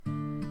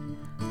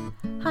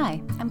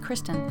Hi, I'm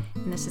Kristen,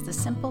 and this is the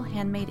Simple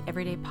Handmade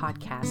Everyday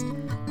podcast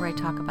where I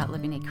talk about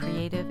living a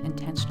creative,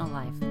 intentional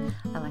life.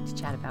 I like to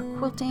chat about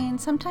quilting,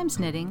 sometimes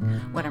knitting,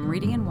 what I'm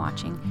reading and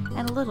watching,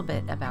 and a little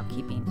bit about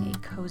keeping a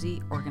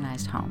cozy,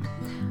 organized home.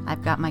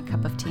 I've got my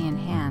cup of tea in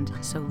hand,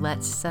 so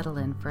let's settle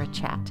in for a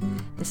chat.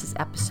 This is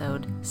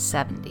episode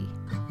 70.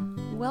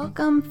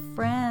 Welcome,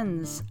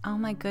 friends. Oh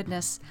my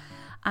goodness.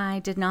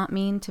 I did not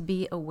mean to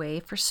be away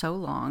for so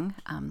long.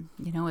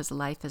 As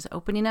life is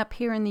opening up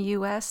here in the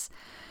U.S.,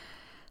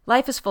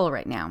 life is full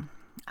right now.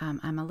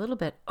 I'm a little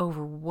bit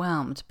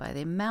overwhelmed by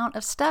the amount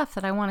of stuff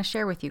that I want to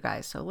share with you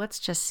guys. So let's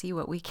just see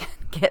what we can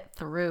get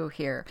through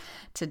here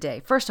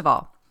today. First of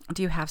all,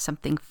 do you have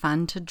something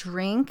fun to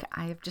drink?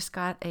 I've just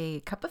got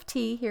a cup of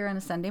tea here on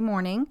a Sunday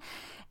morning,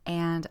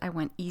 and I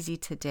went easy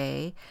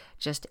today.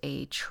 Just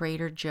a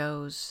Trader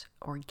Joe's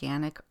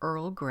organic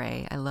Earl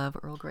Grey. I love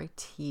Earl Grey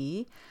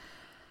tea,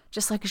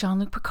 just like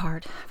Jean-Luc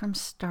Picard from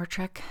Star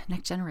Trek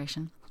Next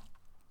Generation.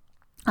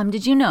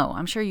 Did you know,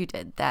 I'm sure you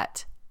did,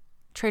 that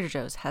Trader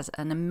Joe's has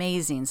an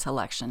amazing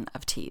selection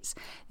of teas.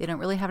 They don't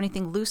really have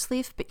anything loose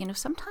leaf, but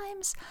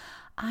sometimes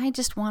I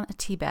just want a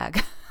tea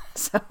bag.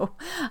 So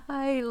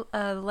I,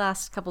 the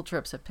last couple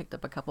trips, have picked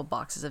up a couple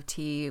boxes of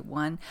tea.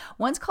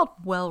 One's called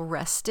Well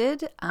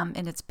Rested,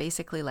 and it's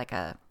basically like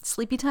a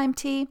sleepy time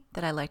tea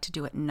that I like to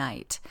do at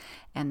night.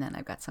 And then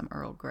I've got some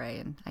Earl Grey,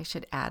 and I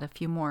should add a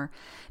few more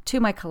to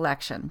my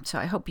collection. So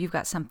I hope you've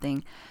got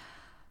something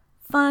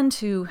fun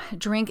to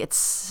drink. It's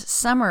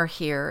summer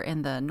here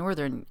in the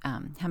northern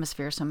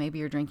hemisphere, so maybe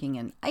you're drinking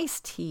an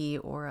iced tea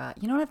or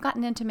you know what I've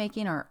gotten into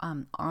making are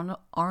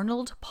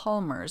Arnold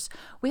Palmer's.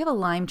 We have a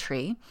lime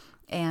tree,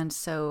 and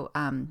so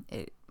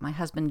my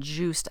husband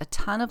juiced a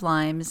ton of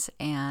limes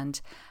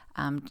and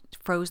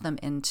froze them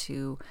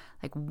into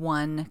like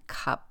 1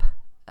 cup,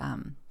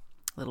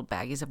 little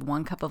baggies of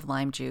 1 cup of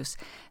lime juice.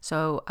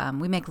 So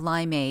we make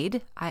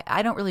limeade.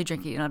 I don't really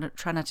drink it. I don't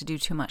try not to do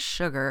too much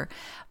sugar,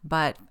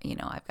 but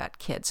I've got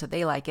kids, so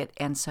they like it.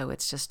 And so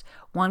it's just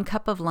 1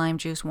 cup of lime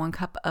juice, 1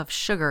 cup of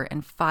sugar,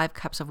 and 5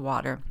 cups of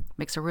water.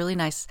 Makes a really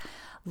nice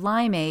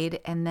limeade.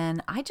 And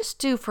then I just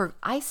do for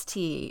iced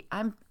tea.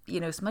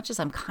 As much as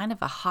I'm kind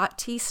of a hot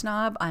tea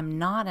snob, I'm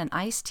not an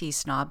iced tea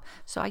snob.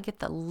 So I get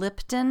the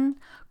Lipton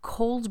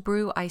cold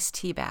brew iced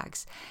tea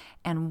bags,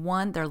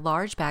 and they're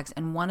large bags,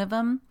 and one of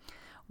them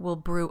will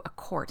brew a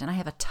quart, and I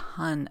have a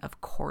ton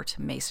of quart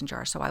mason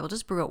jars, so I will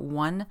just brew it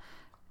 1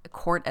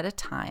 quart at a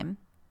time.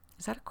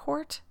 Is that a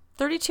quart?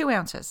 32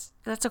 ounces.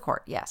 That's a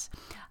quart, yes.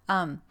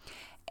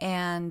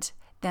 And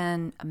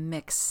then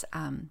mix,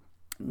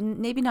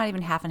 maybe not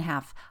even half and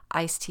half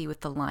iced tea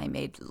with the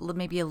limeade,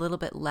 maybe a little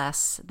bit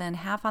less than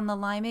half on the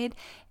limeade,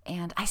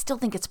 and I still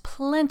think it's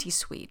plenty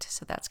sweet,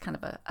 so that's kind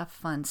of a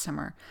fun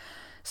summer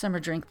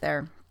drink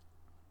there.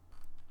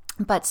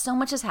 But so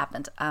much has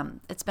happened.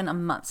 It's been a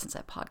month since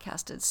I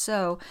podcasted.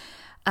 So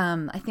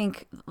I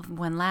think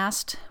when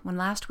last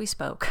we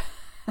spoke,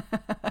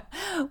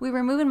 we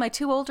were moving my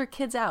 2 older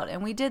kids out,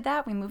 and we did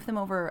that. We moved them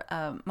over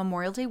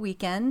Memorial Day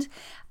weekend.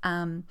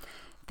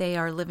 They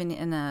are living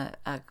in a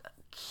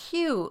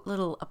cute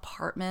little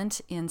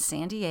apartment in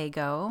San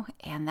Diego,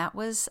 and that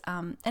was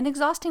an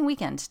exhausting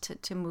weekend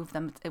to move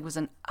them. It was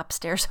an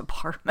upstairs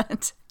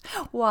apartment.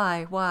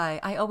 Why?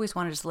 I always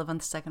wanted to live on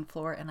the second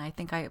floor, and I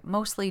think I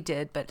mostly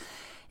did, but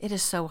it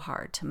is so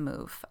hard to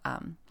move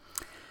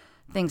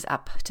things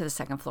up to the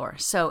second floor.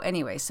 So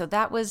anyway, so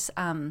that was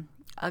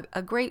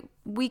a great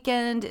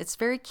weekend. It's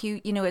very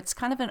cute. It's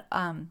kind of an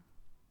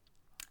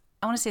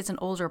I want to say it's an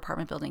older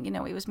apartment building.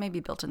 It was maybe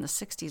built in the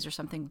 60s or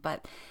something,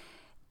 but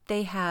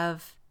they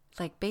have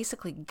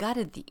basically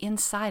gutted the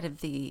inside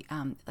of the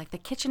the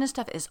kitchen and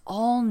stuff is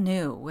all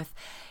new with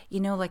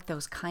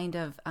those kind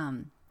of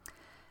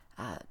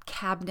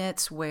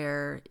cabinets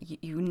where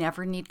you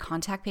never need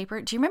contact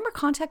paper. Do you remember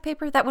contact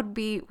paper? That would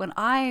be when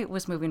I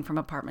was moving from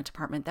apartment to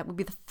apartment. That would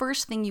be the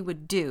first thing you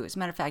would do. As a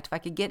matter of fact, if I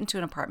could get into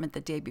an apartment the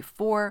day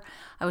before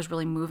I was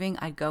really moving,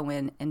 I'd go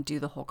in and do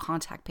the whole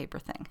contact paper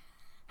thing.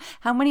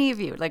 How many of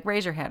you,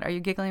 raise your hand, are you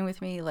giggling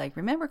with me?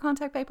 Remember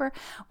contact paper?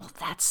 Well,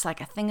 that's a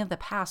thing of the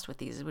past with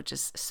these, which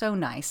is so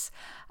nice.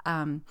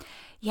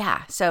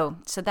 So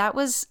that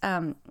was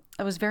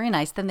it was very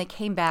nice. Then they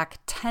came back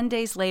 10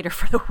 days later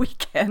for the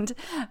weekend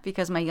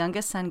because my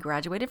youngest son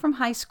graduated from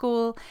high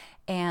school,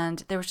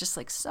 and there was just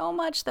so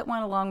much that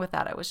went along with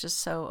that. I was just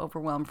so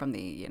overwhelmed from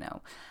the,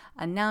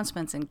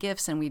 announcements and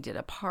gifts, and we did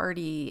a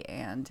party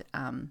and,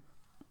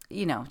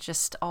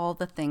 just all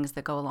the things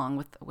that go along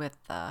with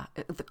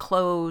the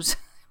clothes,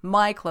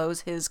 my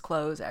clothes, his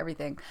clothes,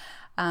 everything.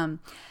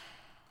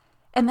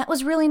 And that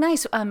was really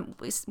nice.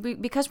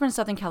 Because we're in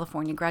Southern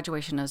California,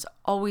 graduation is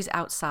always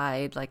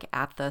outside,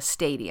 at the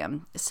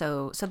stadium.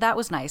 So that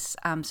was nice.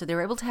 So they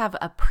were able to have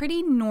a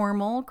pretty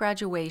normal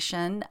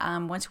graduation.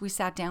 Once we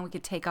sat down, we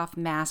could take off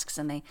masks,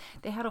 and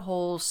they had a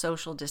whole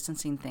social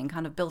distancing thing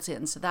kind of built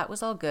in. So that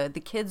was all good. The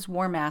kids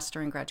wore masks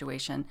during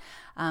graduation.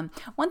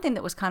 One thing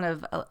that was kind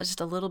of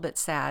just a little bit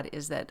sad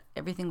is that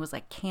everything was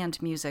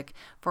canned music.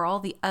 For all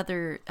the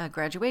other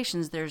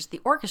graduations, there's the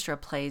orchestra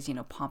plays,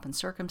 Pomp and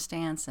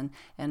Circumstance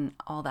and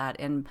all that.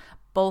 And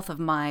both of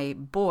my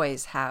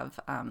boys have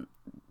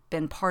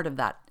been part of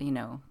that,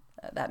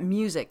 that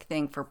music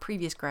thing for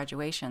previous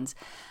graduations.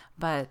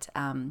 But,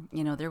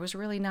 there was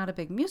really not a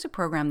big music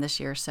program this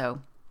year,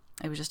 so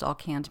it was just all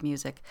canned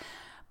music.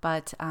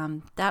 But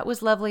that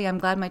was lovely. I'm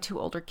glad my 2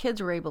 older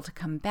kids were able to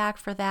come back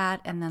for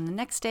that. And then the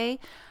next day,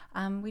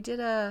 we did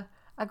a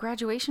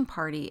graduation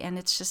party, and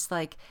it's just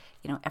like,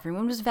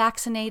 everyone was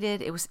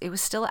vaccinated. It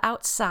was still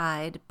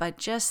outside, but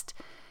just,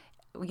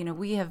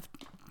 we have,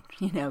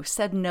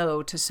 said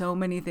no to so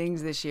many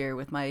things this year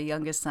with my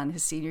youngest son,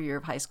 his senior year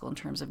of high school, in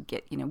terms of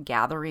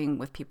gathering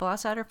with people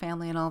outside our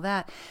family and all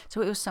that.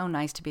 So it was so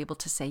nice to be able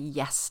to say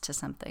yes to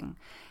something.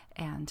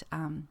 And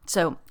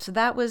so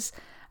that was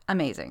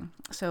amazing.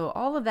 So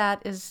all of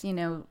that is,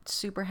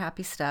 super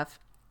happy stuff.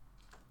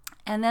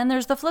 And then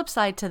there's the flip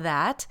side to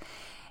that.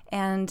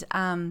 And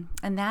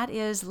that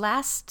is,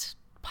 last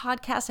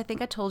podcast, I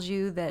think I told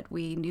you that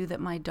we knew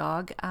that my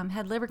dog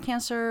had liver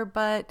cancer,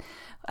 but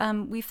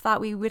we thought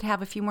we would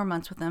have a few more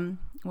months with him.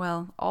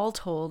 Well, all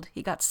told,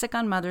 he got sick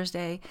on Mother's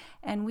Day,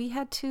 and we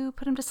had to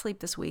put him to sleep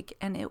this week,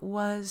 and it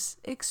was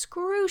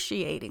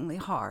excruciatingly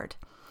hard.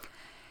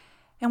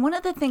 And one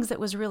of the things that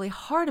was really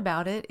hard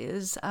about it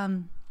is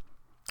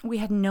we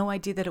had no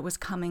idea that it was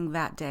coming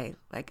that day,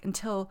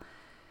 until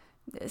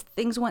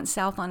things went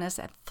south on us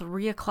at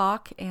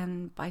 3:00,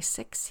 and by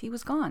 6 he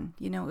was gone.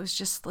 It was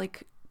just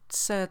like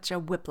such a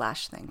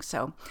whiplash thing.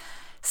 So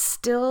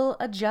still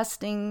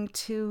adjusting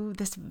to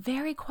this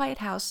very quiet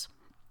house.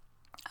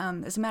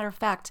 As a matter of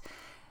fact,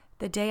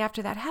 the day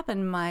after that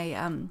happened,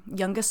 my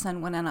youngest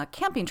son went on a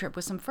camping trip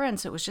with some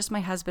friends. So it was just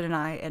my husband and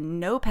I, and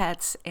no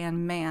pets.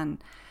 And man,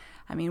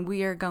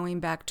 we are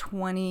going back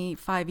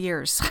 25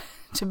 years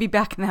to be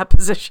back in that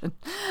position.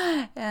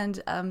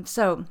 And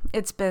so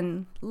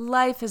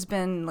life has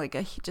been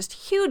just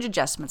huge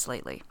adjustments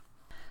lately.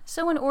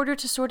 So in order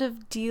to sort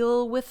of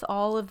deal with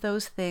all of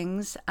those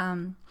things,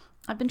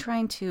 I've been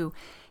trying to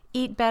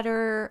eat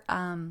better.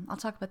 I'll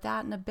talk about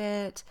that in a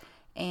bit,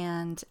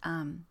 and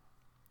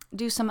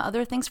do some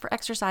other things for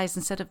exercise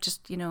instead of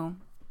just,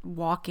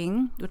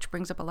 walking, which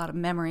brings up a lot of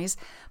memories.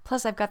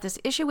 Plus, I've got this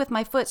issue with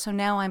my foot, so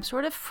now I'm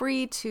sort of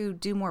free to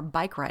do more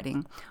bike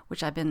riding,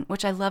 which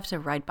I love to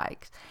ride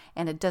bikes,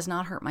 and it does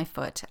not hurt my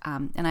foot.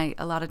 And I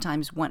a lot of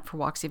times went for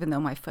walks, even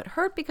though my foot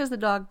hurt because the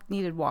dog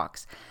needed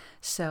walks.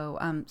 So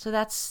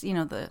that's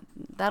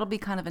that'll be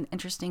kind of an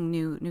interesting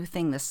new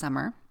thing this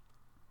summer.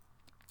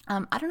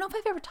 I don't know if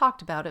I've ever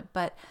talked about it,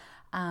 but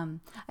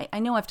I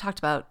know I've talked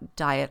about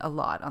diet a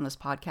lot on this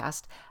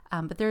podcast,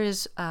 but there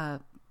is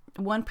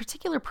one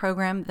particular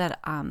program that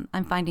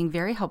I'm finding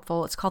very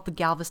helpful. It's called the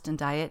Galveston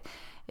Diet.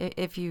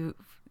 If you've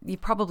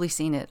probably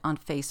seen it on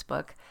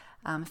Facebook.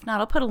 If not,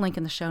 I'll put a link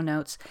in the show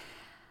notes.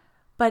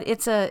 But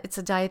it's a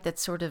diet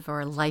that's sort of,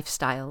 or a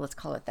lifestyle, let's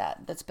call it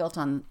that, that's built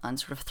on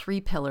sort of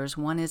 3 pillars.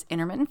 One is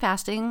intermittent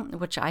fasting,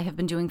 which I have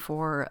been doing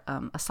for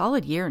a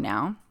solid year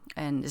now,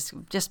 and is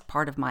just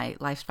part of my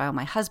lifestyle.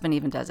 My husband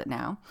even does it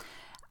now.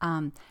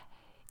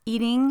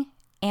 Eating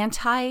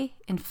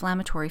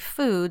anti-inflammatory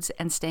foods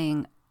and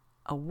staying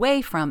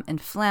away from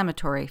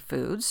inflammatory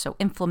foods. So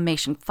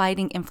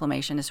fighting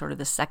inflammation is sort of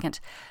the second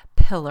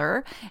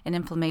pillar. And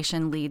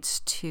inflammation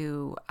leads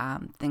to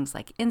things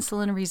like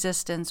insulin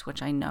resistance,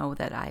 which I know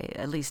that I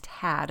at least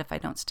had, if I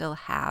don't still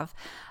have.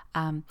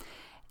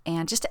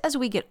 And just as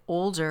we get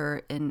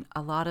older, in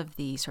a lot of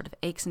the sort of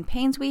aches and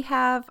pains we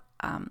have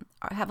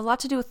a lot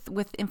to do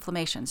with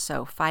inflammation.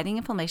 So fighting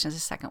inflammation is the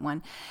second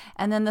one.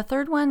 And then the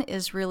third one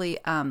is really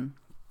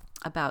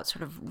about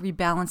sort of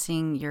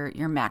rebalancing your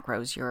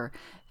macros, your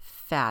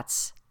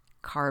fats,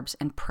 carbs,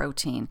 and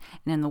protein.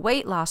 And in the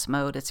weight loss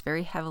mode, it's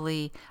very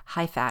heavily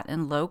high fat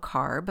and low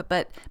carb,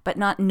 but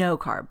not no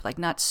carb, like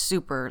not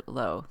super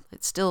low.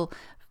 It's still,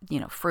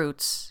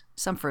 fruits,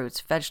 some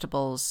fruits,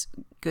 vegetables,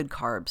 good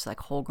carbs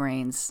like whole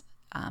grains,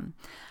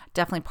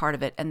 definitely part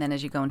of it. And then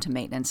as you go into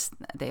maintenance,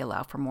 they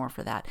allow for more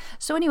for that.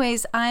 So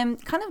anyways, I'm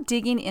kind of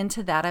digging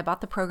into that. I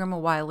bought the program a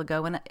while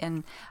ago,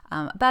 and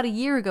about a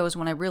year ago is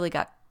when I really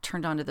got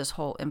turned on to this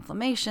whole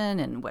inflammation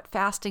and what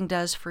fasting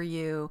does for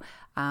you.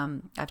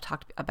 I've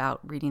talked about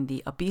reading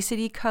the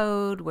Obesity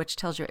Code, which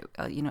tells you,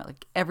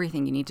 like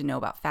everything you need to know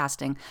about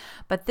fasting.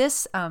 But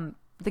this,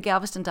 the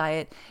Galveston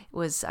Diet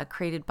was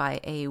created by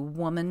a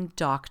woman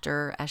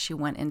doctor as she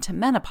went into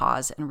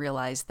menopause and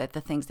realized that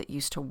the things that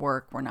used to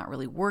work were not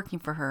really working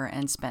for her,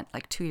 and spent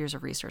like 2 years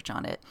of research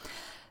on it.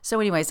 So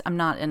anyways, I'm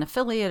not an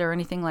affiliate or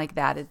anything like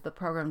that. The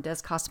program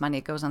does cost money.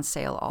 It goes on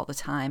sale all the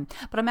time.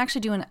 But I'm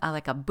actually doing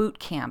a boot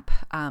camp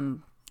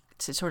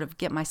to sort of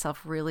get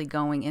myself really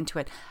going into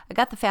it. I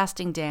got the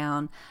fasting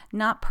down,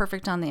 not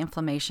perfect on the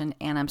inflammation,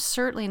 and I'm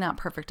certainly not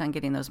perfect on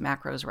getting those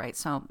macros right.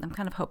 So I'm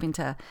kind of hoping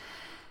to,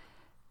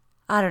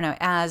 I don't know,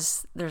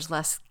 as there's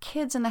less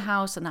kids in the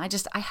house and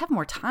I have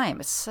more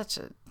time. It's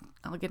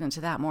I'll get into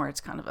that more. It's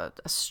kind of a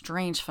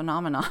strange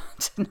phenomenon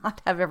to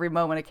not have every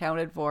moment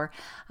accounted for.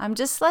 I'm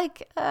just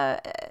like,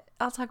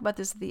 I'll talk about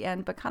this at the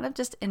end, but kind of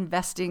just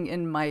investing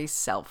in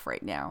myself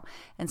right now.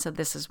 And so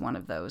this is one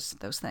of those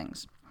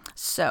things.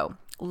 So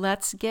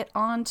let's get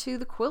on to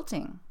the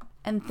quilting.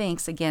 And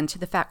thanks again to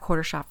the Fat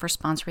Quarter Shop for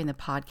sponsoring the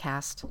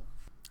podcast.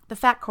 The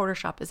Fat Quarter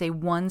Shop is a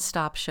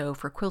one-stop show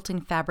for quilting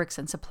fabrics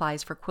and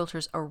supplies for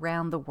quilters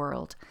around the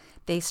world.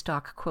 They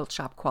stock quilt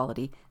shop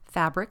quality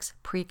fabrics,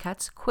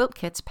 pre-cuts, quilt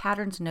kits,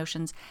 patterns,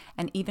 notions,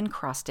 and even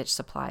cross-stitch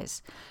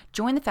supplies.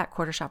 Join the Fat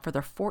Quarter Shop for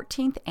their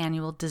 14th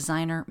annual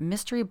Designer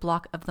Mystery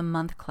Block of the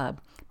Month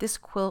Club. This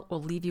quilt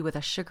will leave you with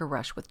a sugar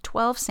rush with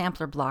 12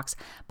 sampler blocks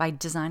by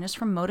designers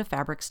from Moda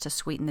Fabrics to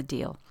sweeten the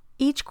deal.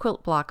 Each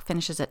quilt block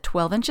finishes at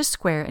 12 inches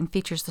square and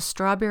features the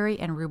Strawberry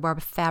and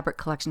Rhubarb fabric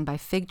collection by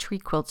Fig Tree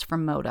Quilts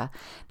from Moda.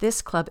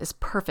 This club is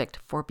perfect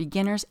for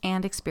beginners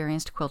and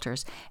experienced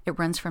quilters. It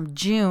runs from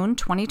June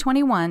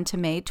 2021 to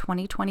May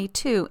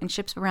 2022 and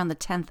ships around the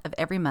 10th of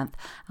every month.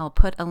 I'll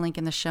put a link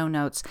in the show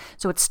notes.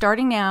 So it's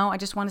starting now. I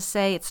just want to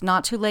say it's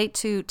not too late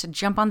to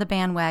jump on the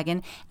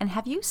bandwagon. And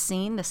have you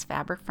seen this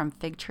fabric from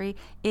Fig Tree?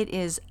 It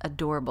is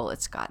adorable.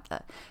 It's got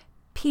the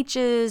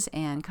peaches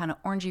and kind of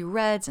orangey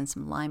reds and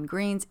some lime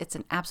greens. It's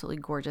an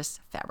absolutely gorgeous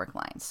fabric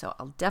line. So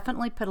I'll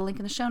definitely put a link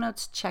in the show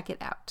notes. Check it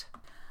out.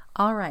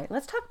 All right,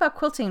 let's talk about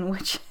quilting,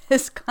 which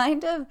is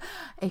kind of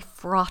a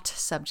fraught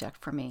subject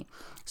for me.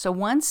 So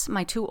once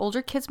my two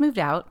older kids moved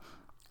out,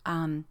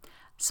 some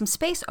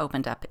space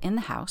opened up in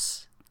the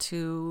house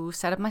to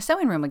set up my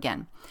sewing room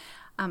again.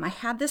 I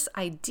had this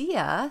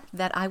idea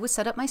that I would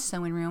set up my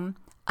sewing room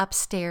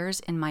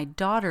upstairs in my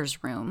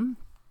daughter's room,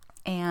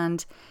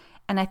 and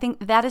I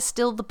think that is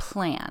still the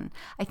plan.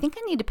 I think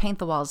I need to paint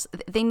the walls.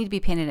 They need to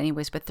be painted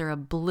anyways, but they're a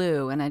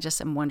blue, and I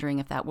just am wondering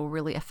if that will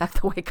really affect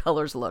the way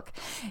colors look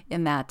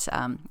in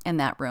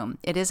that room.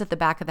 It is at the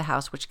back of the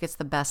house, which gets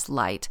the best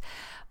light.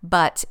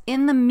 But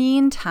in the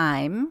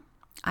meantime,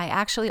 I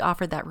actually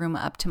offered that room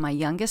up to my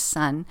youngest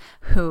son,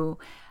 who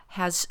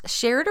has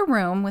shared a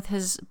room with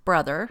his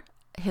brother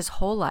his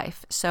whole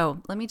life.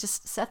 So let me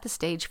just set the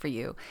stage for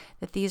you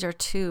that these are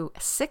two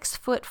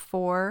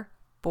 6'4"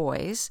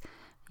 boys,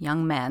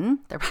 young men,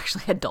 they're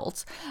actually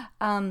adults,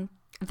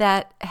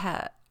 that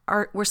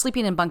were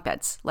sleeping in bunk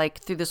beds like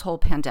through this whole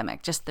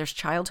pandemic. Just there's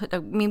childhood. I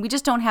mean, we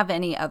just don't have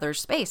any other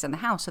space in the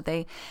house.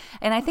 So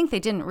and I think they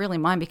didn't really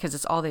mind because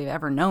it's all they've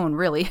ever known,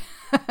 really.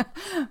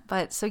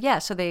 But so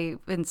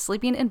they've been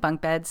sleeping in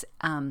bunk beds,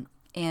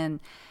 and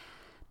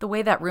the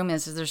way that room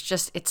is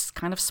it's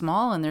kind of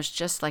small, and there's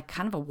just like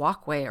kind of a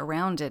walkway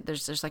around it.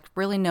 There's like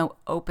really no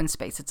open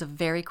space. It's a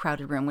very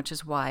crowded room, which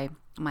is why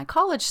my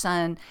college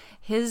son,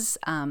 his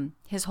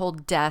whole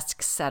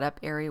desk setup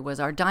area was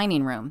our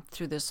dining room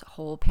through this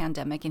whole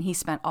pandemic, and he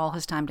spent all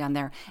his time down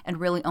there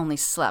and really only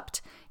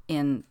slept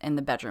in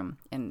the bedroom,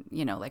 and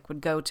like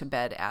would go to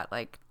bed at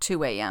like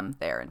 2 a.m.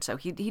 there, and so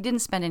he didn't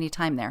spend any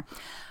time there.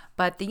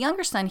 But the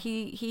younger son,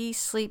 he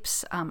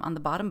sleeps on the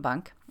bottom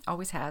bunk,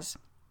 always has.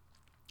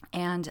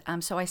 And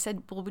so I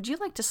said, well, would you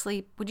like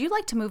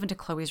to move into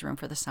Chloe's room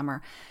for the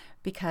summer?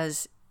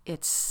 Because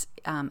it's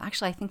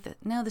actually, I think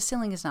the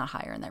ceiling is not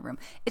higher in that room.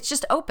 It's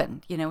just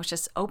open, it's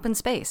just open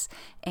space.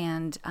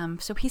 And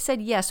so he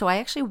said, yes. So I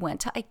actually went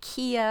to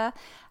IKEA,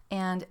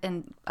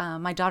 and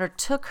my daughter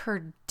took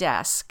her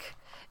desk.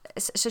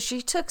 So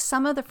she took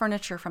some of the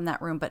furniture from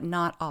that room, but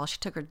not all. She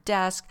took her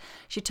desk,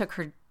 she took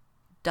her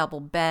double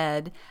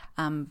bed.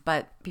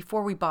 But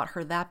before we bought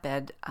her that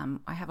bed,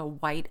 I have a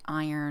white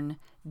iron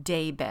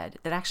day bed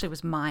that actually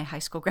was my high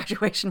school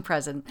graduation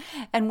present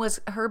and was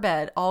her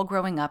bed all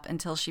growing up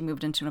until she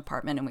moved into an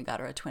apartment and we got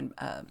her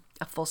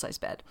a full-size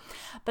bed.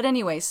 But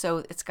anyway,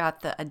 so it's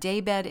got a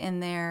day bed in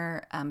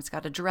there. It's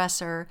got a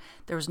dresser.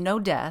 There was no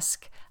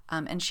desk.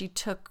 And she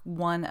took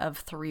one of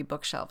 3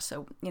 bookshelves.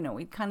 So,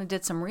 we kind of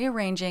did some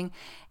rearranging,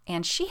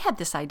 and she had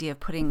this idea of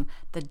putting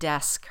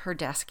her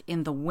desk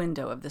in the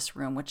window of this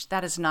room, which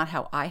that is not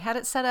how I had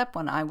it set up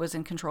when I was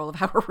in control of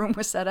how her room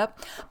was set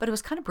up, but it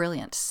was kind of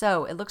brilliant.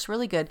 So it looks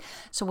really good.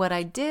 So what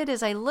I did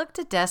is I looked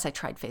at desks. I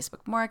tried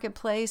Facebook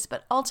Marketplace,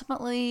 but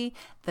ultimately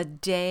the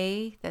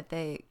day that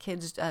the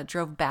kids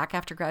drove back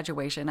after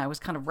graduation, I was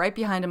kind of right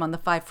behind them on the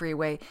 5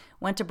 freeway,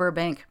 went to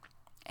Burbank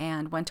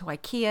and went to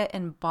IKEA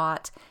and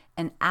bought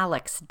an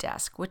Alex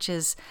desk, which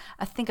is,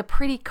 I think, a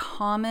pretty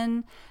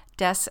common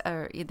desk.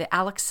 The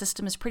Alex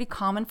system is pretty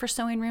common for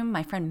sewing room.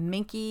 My friend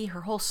Minky,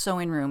 her whole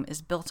sewing room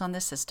is built on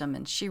this system,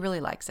 and she really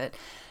likes it.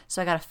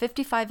 So I got a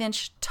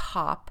 55-inch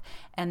top,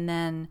 and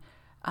then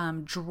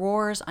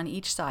drawers on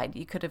each side.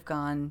 You could have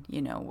gone,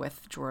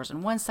 with drawers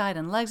on one side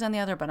and legs on the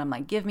other, but I'm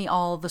like, give me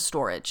all the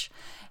storage.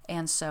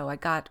 And so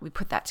we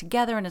put that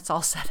together, and it's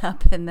all set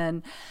up, and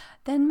then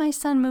my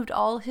son moved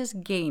all his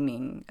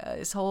gaming,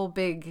 his whole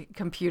big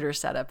computer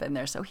setup in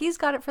there. So he's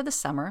got it for the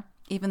summer,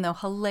 even though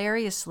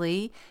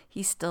hilariously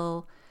he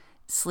still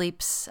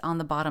sleeps on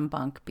the bottom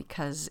bunk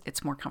because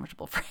it's more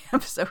comfortable for him.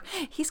 So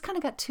he's kind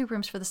of got 2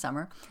 rooms for the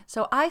summer.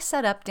 So I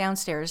set up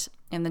downstairs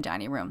in the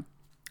dining room,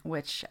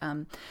 which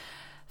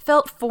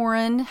felt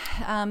foreign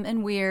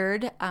and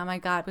weird.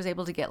 I was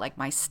able to get like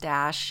my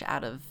stash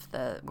out of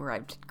where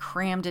I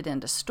crammed it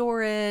into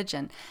storage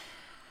and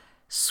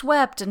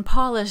swept and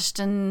polished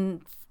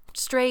and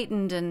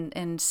straightened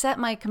and set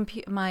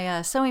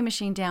my sewing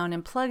machine down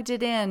and plugged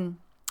it in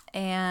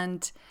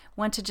and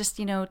went to just,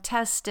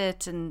 test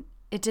it, and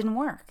it didn't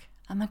work.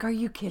 I'm like, are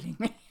you kidding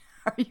me?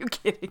 Are you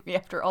kidding me?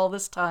 After all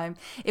this time,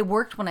 it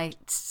worked when I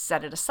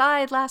set it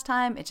aside last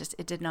time.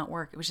 It did not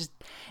work.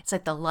 It's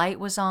like the light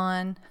was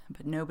on,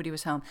 but nobody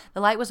was home. The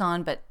light was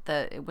on, but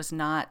it was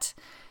not,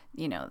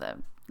 the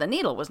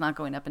needle was not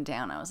going up and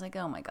down. I was like,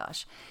 oh my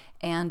gosh.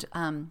 And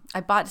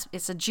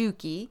it's a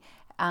Juki,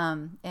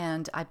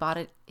 and I bought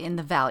it in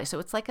the Valley. So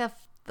it's like at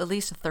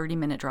least a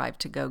 30-minute drive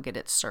to go get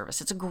it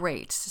serviced. It's a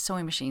great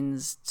sewing machine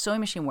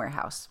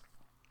warehouse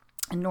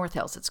in North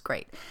Hills. It's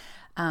great.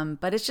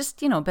 But it's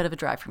just, a bit of a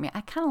drive for me.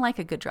 I kind of like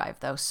a good drive,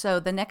 though. So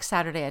the next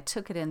Saturday, I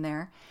took it in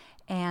there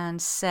and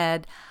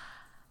said,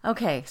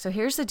 okay, so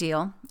here's the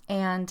deal.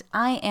 And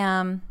I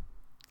am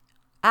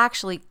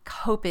actually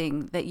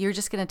hoping that you're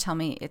just going to tell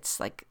me it's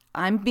like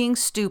I'm being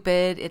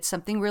stupid. It's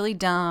something really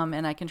dumb,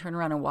 and I can turn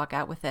around and walk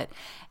out with it.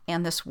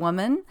 And this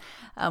woman,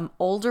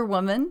 older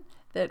woman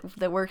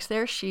that works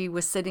there, she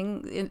was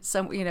sitting in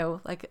some,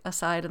 like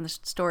aside in the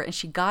store, and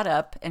she got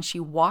up and she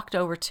walked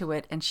over to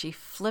it and she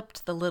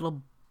flipped the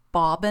little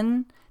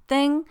bobbin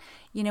thing.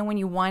 When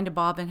you wind a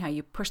bobbin, how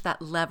you push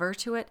that lever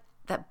to it,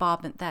 that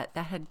bobbin that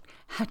had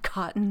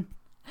gotten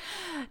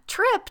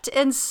tripped.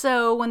 And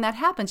so when that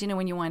happens,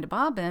 when you wind a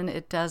bobbin,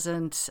 it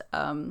doesn't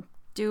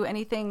do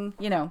anything,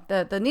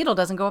 the needle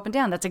doesn't go up and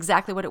down. That's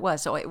exactly what it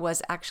was. So it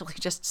was actually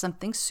just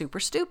something super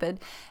stupid.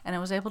 And I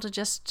was able to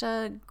just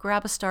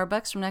grab a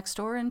Starbucks from next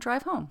door and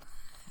drive home.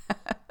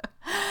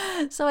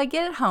 So I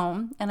get it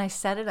home and I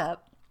set it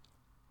up.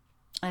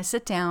 I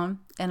sit down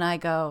and I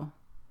go,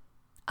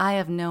 I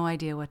have no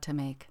idea what to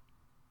make.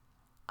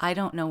 I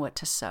don't know what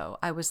to sew.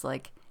 I was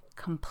like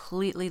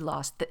completely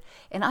lost.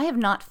 And I have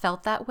not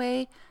felt that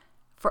way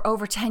for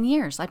over 10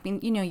 years. I mean,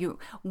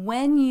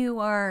 when you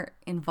are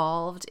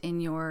involved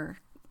in your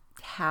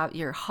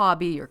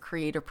hobby, your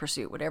creative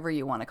pursuit, whatever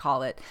you want to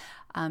call it,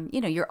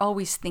 you're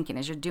always thinking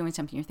as you're doing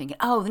something, you're thinking,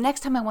 oh, the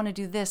next time I want to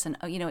do this. And,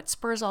 it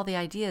spurs all the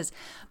ideas.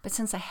 But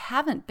since I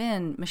haven't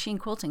been machine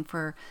quilting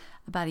for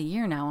about a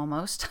year now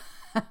almost,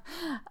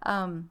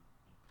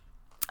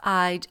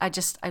 I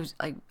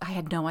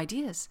had no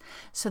ideas.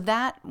 So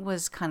that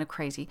was kind of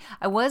crazy.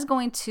 I was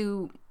going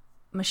to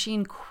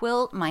machine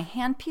quilt my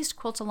hand-pieced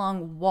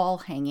quilt-along wall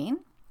hanging.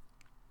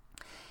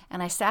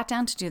 And I sat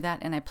down to do that,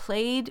 and I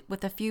played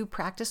with a few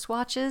practice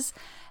swatches.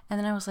 And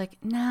then I was like,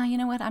 nah, you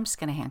know what? I'm just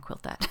going to hand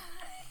quilt that.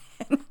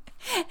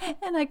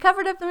 And I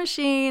covered up the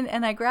machine,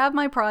 and I grabbed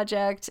my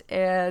project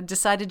and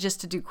decided just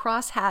to do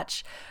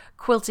cross-hatch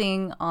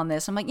quilting on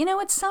this. I'm like,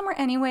 it's summer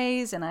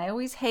anyways, and I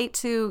always hate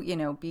to,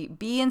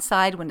 be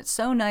inside when it's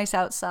so nice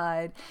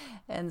outside.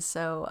 And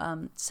so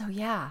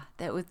yeah,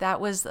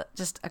 that was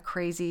just a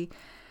crazy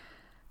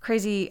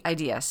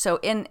idea. So,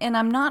 and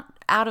I'm not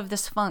out of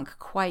this funk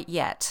quite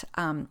yet.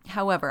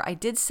 However, I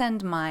did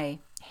send my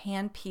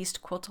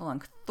hand-pieced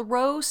quilt-along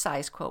throw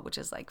size quilt, which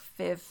is like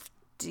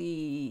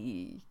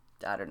 50,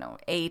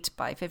 8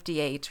 by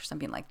 58 or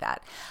something like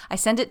that. I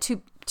sent it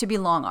to be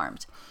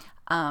long-armed.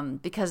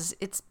 Because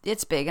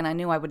it's big, and I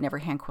knew I would never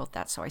hand quilt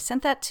that. So I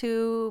sent that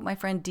to my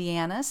friend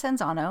Deanna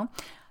Senzano,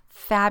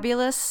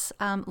 fabulous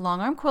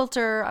long arm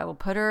quilter. I will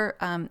put her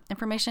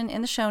information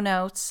in the show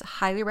notes.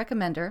 Highly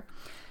recommend her.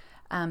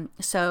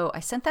 So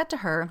I sent that to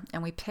her,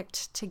 and we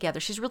picked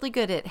together. She's really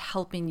good at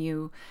helping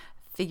you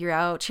figure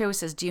out. She always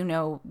says, "Do you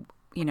know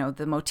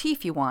the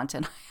motif you want?"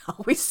 And I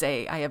always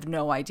say, I have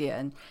no idea.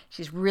 And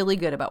she's really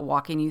good about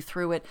walking you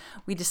through it.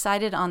 We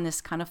decided on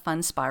this kind of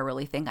fun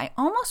spirally thing. I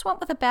almost went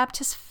with a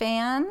Baptist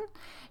fan.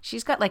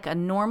 She's got like a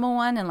normal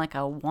one and like a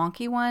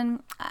wonky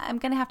one. I'm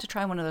going to have to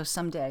try one of those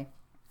someday.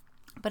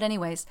 But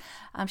anyways,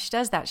 she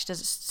does that. She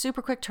does a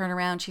super quick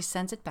turnaround. She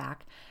sends it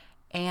back.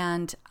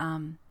 And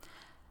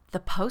the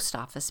post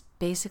office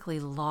basically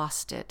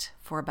lost it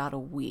for about a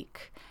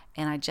week.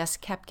 And I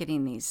just kept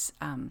getting these,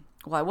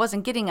 I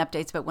wasn't getting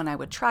updates, but when I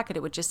would track it, it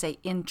would just say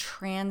in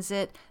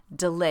transit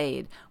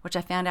delayed, which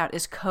I found out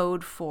is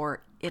code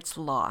for it's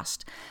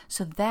lost.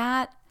 So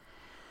that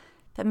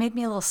made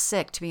me a little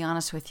sick, to be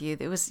honest with you.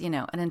 It was,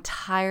 an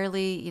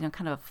entirely,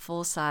 kind of a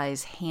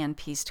full-size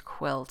hand-pieced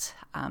quilt.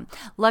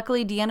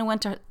 Luckily, Deanna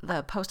went to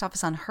the post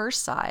office on her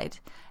side,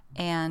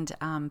 and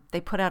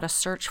they put out a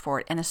search for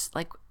it. And it's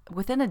like,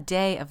 within a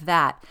day of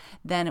that,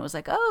 then it was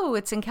like, oh,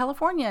 it's in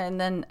California,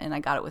 and I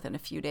got it within a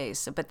few days.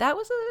 So, but it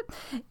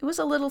was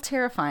a little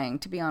terrifying,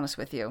 to be honest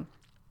with you.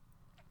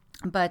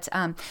 But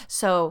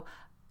so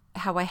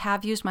how I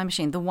have used my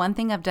machine, the one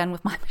thing I've done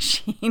with my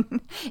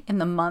machine in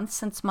the month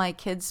since my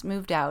kids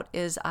moved out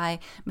is I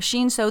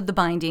machine sewed the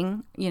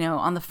binding,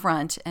 on the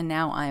front, and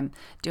now I'm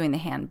doing the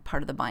hand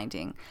part of the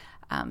binding.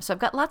 So I've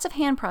got lots of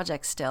hand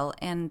projects still,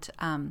 and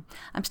I'm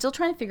still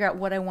trying to figure out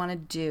what I want to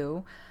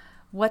do.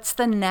 What's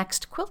the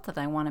next quilt that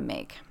I want to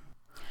make?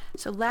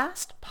 So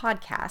last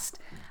podcast,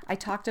 I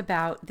talked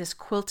about this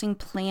quilting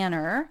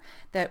planner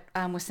that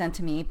was sent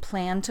to me,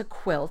 Plan to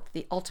Quilt,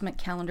 the ultimate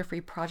calendar-free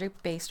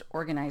project-based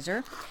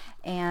organizer.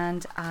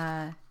 And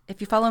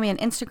if you follow me on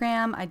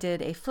Instagram, I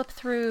did a flip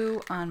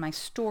through on my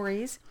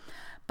stories,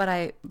 but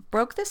I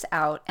broke this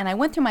out and I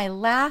went through my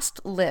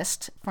last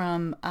list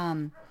from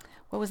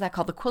what was that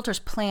called? The Quilter's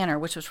Planner,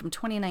 which was from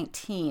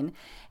 2019.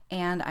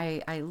 And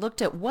I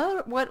looked at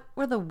what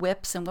were the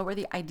whips and what were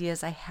the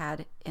ideas I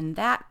had in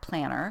that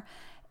planner,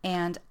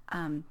 and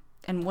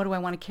what do I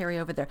want to carry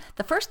over there.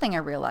 The first thing I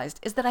realized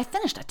is that I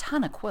finished a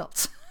ton of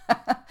quilts.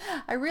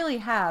 I really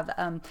have.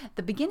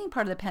 The beginning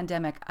part of the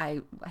pandemic,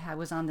 I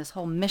was on this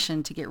whole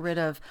mission to get rid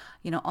of,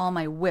 all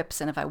my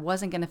whips. And if I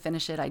wasn't going to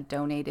finish it, I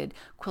donated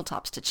quilt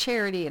tops to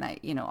charity,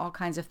 and all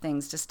kinds of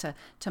things just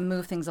to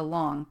move things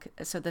along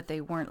so that they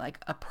weren't like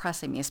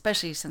oppressing me,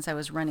 especially since I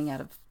was running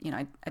out of,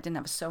 I didn't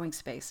have a sewing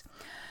space.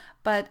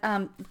 But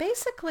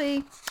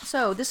basically,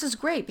 so this is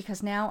great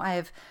because now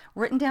I've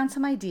written down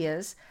some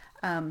ideas.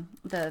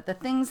 The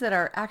things that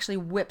are actually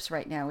whips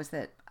right now is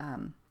that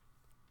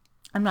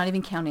I'm not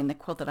even counting the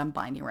quilt that I'm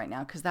binding right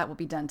now because that will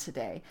be done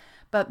today.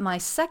 But my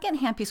second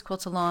hand piece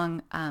quilt's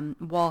along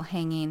wall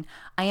hanging.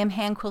 I am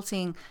hand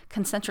quilting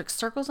concentric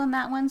circles on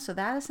that one, so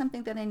that is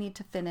something that I need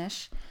to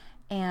finish.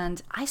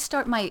 And I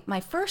start my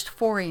first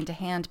foray into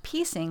hand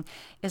piecing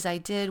is I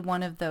did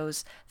one of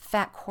those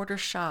Fat Quarter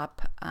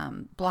Shop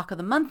block of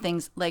the month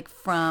things like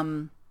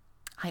from,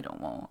 I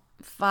don't know,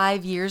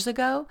 5 years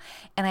ago,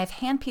 and I've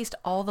hand pieced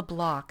all the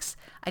blocks.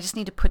 I just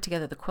need to put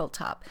together the quilt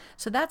top.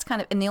 So that's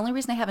kind of, and the only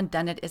reason I haven't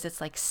done it is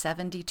it's like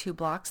 72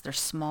 blocks. They're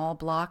small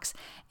blocks,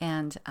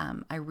 and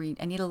I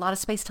need a lot of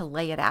space to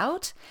lay it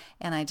out,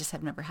 and I just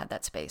have never had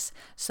that space.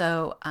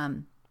 So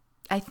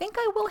I think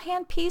I will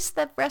hand piece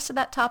the rest of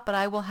that top, but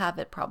I will have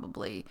it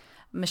probably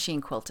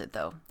machine quilted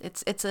though.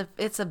 It's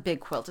a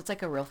big quilt. It's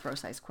like a real throw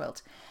size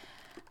quilt.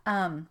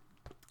 And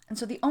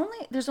so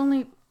there's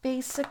only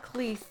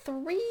basically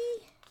three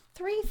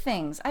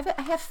things. I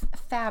have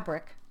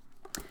fabric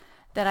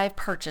that I've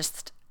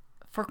purchased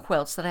for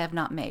quilts that I have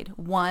not made.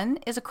 One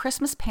is a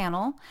Christmas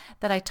panel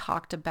that I've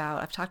talked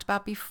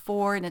about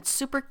before, and it's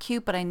super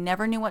cute, but I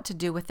never knew what to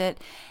do with it.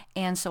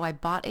 And so I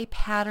bought a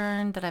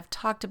pattern that I've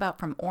talked about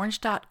from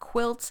Orange Dot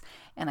Quilts,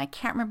 and I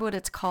can't remember what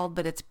it's called,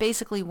 but it's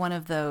basically one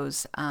of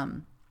those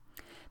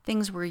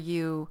things where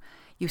you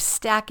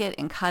stack it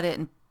and cut it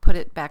and put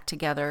it back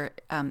together,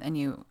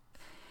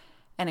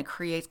 and it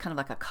creates kind of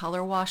like a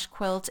color wash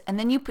quilt. And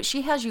then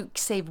she has you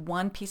save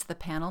one piece of the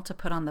panel to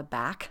put on the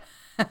back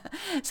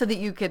so that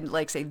you could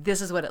like say, this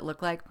is what it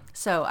looked like.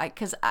 So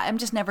because I'm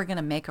just never going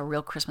to make a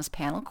real Christmas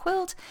panel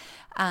quilt.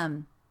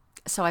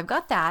 So I've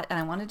got that and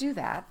I want to do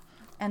that.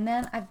 And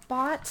then I've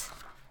bought,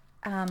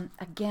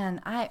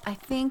 again, I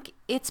think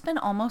it's been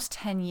almost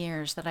 10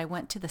 years that I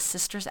went to the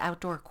Sisters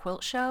Outdoor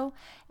Quilt Show,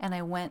 and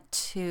I went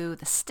to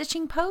the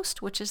Stitching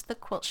Post, which is the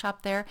quilt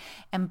shop there,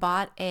 and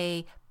bought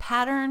a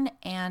pattern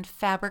and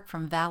fabric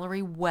from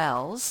Valerie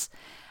Wells.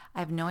 I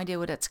have no idea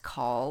what it's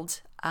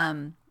called.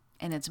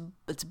 And it's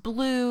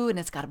blue, and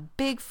it's got a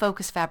big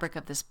focus fabric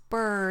of this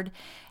bird,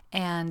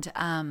 and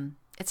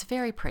it's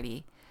very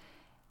pretty.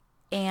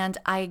 And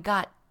I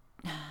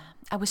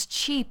was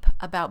cheap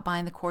about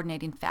buying the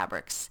coordinating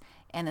fabrics,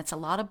 and it's a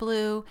lot of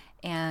blue,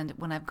 and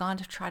when I've gone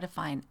to try to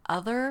find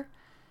other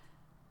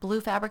blue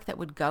fabric that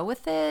would go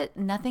with it,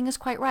 nothing is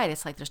quite right.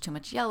 It's like there's too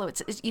much yellow.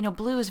 It's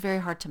blue is very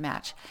hard to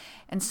match.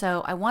 And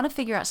so I want to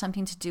figure out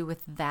something to do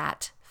with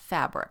that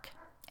fabric.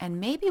 And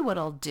maybe what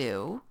I'll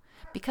do,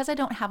 because I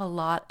don't have a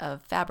lot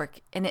of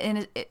fabric,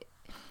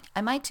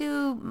 I might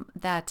do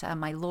that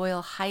my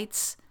Loyal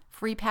Heights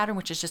free pattern,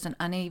 which is just an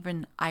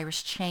uneven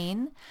Irish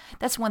chain.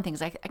 That's one thing,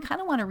 is I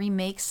kind of want to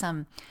remake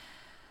some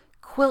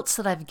quilts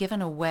that I've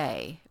given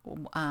away.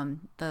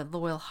 The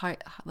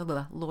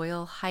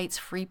Loyal Heights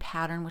free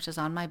pattern, which is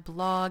on my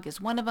blog, is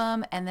one of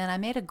them. And then I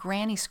made a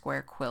granny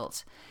square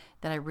quilt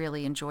that I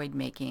really enjoyed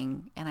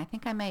making, and I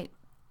think I might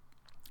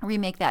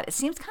remake that. It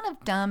seems kind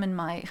of dumb in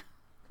my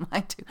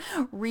mind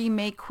to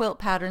remake quilt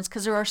patterns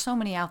because there are so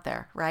many out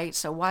there, right?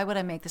 So why would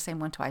I make the same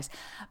one twice?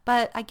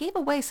 But I gave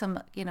away some,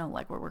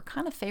 like what were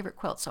kind of favorite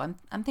quilts, so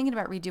I'm thinking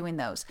about redoing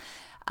those.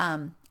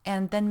 And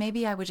then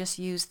maybe I would just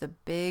use the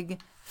big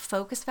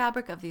focus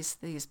fabric of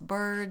these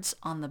birds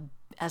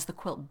as the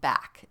quilt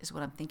back is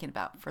what I'm thinking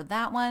about for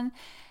that one.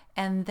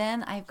 And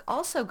then I've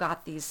also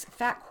got these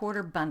Fat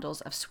Quarter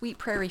bundles of Sweet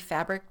Prairie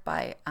fabric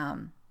by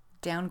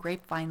Down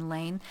Grapevine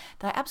Lane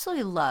that I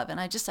absolutely love, and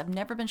I've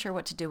never been sure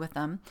what to do with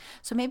them.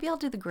 So maybe I'll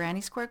do the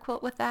granny square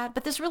quilt with that.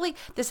 But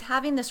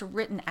having this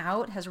written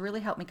out has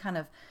really helped me kind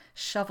of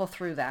shovel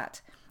through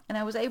that. And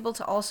I was able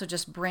to also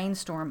just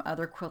brainstorm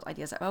other quilt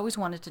ideas. I've always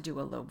wanted to do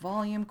a low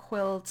volume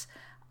quilt.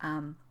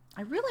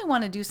 I really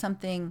want to do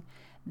something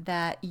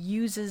that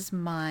uses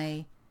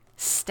my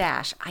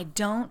stash. I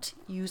don't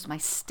use my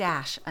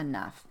stash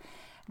enough,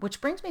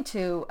 which brings me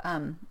to,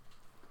 I'm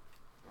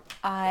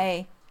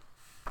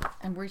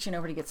reaching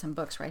over to get some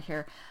books right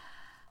here.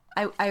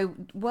 I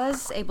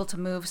was able to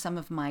move some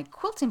of my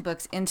quilting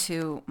books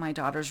into my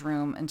daughter's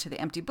room, into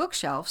the empty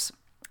bookshelves,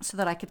 so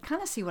that I could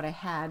kind of see what I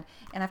had.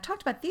 And I've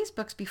talked about these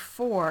books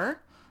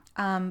before,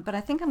 but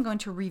I think I'm going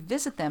to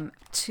revisit them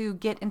to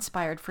get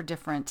inspired for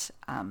different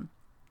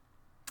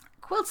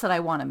quilts that I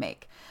want to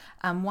make.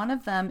 One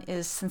of them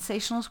is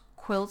Sensational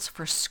Quilts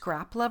for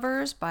Scrap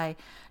Lovers by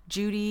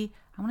Judy,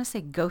 I want to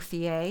say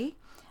Gauthier.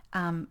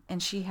 And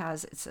she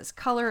has, it says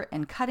color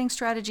and cutting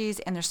strategies,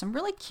 and there's some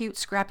really cute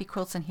scrappy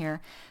quilts in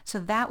here. So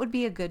that would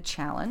be a good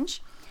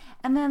challenge.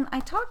 And then I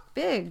talked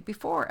big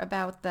before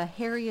about the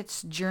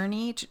Harriet's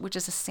Journey, which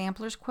is a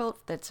sampler's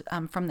quilt that's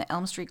from the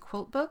Elm Street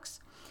Quilt Books.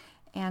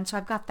 And so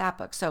I've got that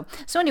book. So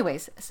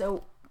anyways,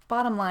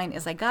 bottom line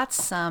is I got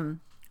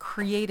some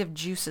creative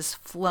juices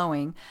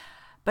flowing,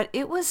 but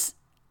it was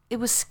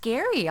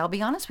scary. I'll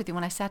be honest with you.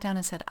 When I sat down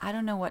and said, I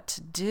don't know what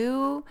to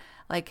do,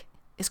 like,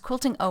 is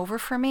quilting over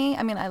for me?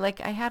 I mean,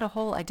 I had a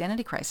whole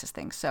identity crisis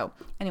thing. So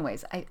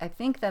anyways, I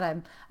think that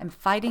I'm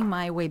fighting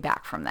my way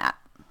back from that.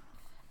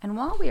 And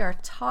while we are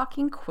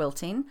talking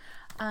quilting,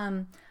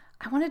 I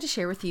wanted to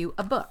share with you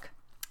a book.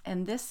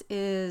 And this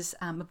is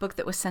a book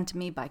that was sent to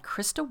me by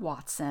Krista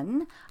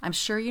Watson. I'm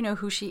sure you know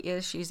who she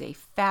is. She's a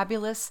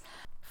fabulous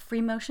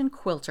free motion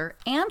quilter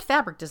and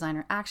fabric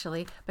designer,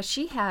 actually. But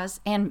she has,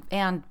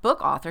 and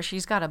book author,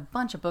 she's got a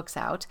bunch of books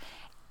out.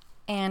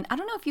 And I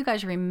don't know if you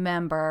guys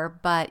remember,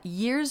 but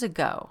years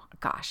ago,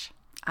 gosh,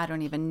 I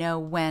don't even know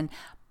when,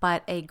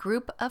 but a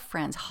group of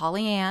friends,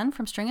 Holly Ann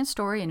from String and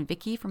Story and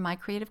Vicki from My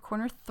Creative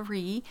Corner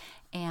 3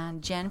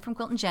 and Jen from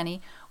Quilt and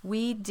Jenny,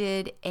 we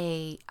did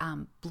a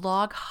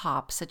blog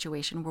hop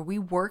situation where we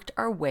worked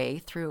our way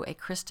through a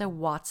Krista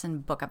Watson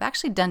book. I've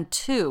actually done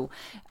 2,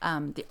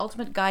 The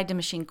Ultimate Guide to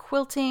Machine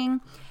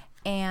Quilting,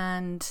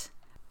 and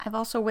I've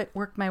also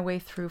worked my way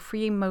through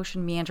Free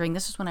Motion Meandering.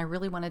 This is when I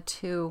really wanted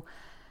to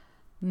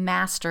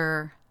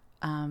master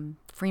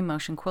free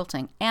motion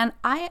quilting, and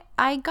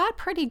I got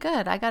pretty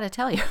good, I gotta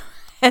tell you.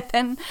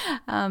 And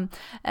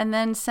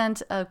then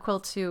sent a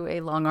quilt to a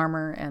long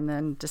armor, and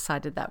then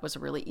decided that was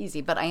really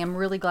easy. But I am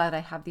really glad I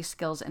have these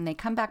skills, and they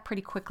come back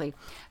pretty quickly.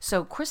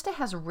 So Krista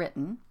has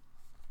written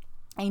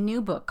a new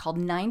book called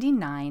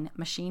 99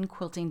 Machine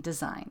Quilting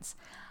Designs,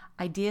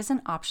 Ideas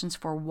and Options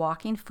for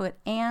Walking Foot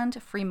and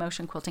Free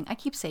Motion Quilting. I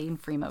keep saying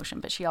free motion,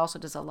 but she also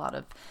does a lot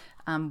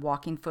of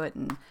walking foot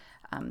and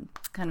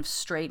kind of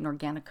straight and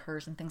organic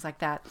curves and things like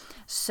that.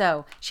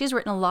 So she's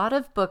written a lot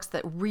of books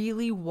that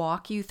really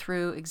walk you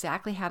through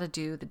exactly how to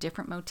do the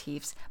different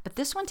motifs, but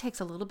this one takes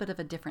a little bit of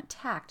a different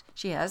tact.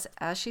 She has,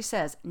 as she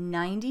says,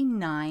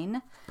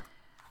 99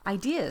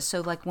 ideas. So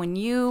like when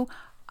you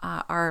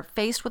are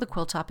faced with a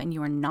quilt top and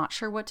you are not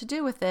sure what to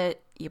do with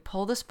it, you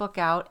pull this book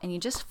out and you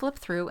just flip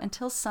through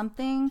until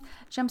something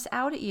jumps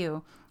out at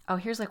you. Oh,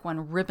 here's like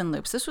one, ribbon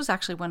loops. This was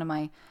actually one of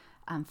my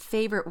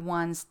favorite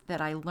ones that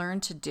I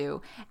learned to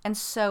do. And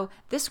so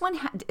this one,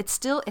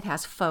 it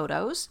has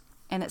photos,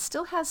 and it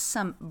still has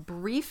some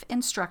brief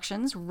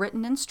instructions,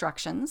 written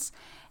instructions,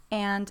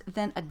 and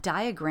then a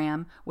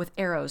diagram with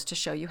arrows to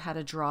show you how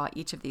to draw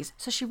each of these.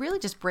 So she really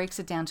just breaks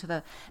it down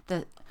to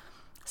the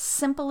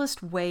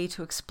simplest way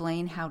to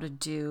explain how to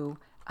do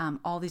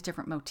all these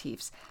different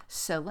motifs.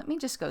 So let me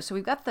just go. So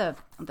we've got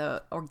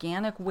the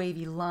organic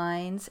wavy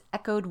lines,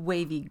 echoed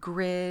wavy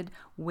grid,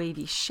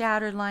 wavy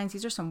shattered lines.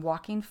 These are some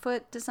walking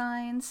foot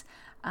designs,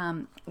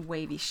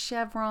 wavy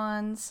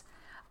chevrons.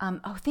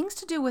 Things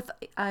to do with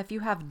if you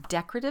have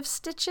decorative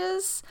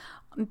stitches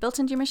built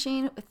into your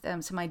machine,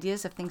 with some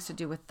ideas of things to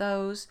do with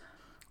those.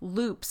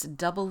 Loops,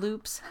 double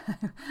loops,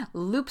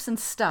 loops and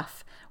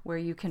stuff, where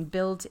you can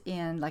build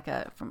in like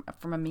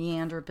from a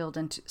meander, build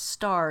into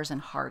stars and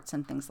hearts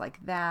and things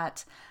like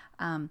that.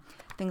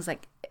 Things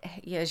like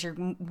as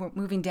you're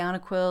moving down a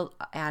quilt,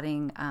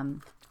 adding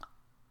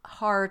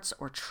hearts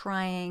or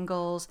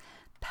triangles,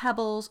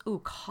 pebbles,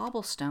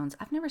 cobblestones.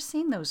 I've never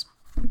seen those.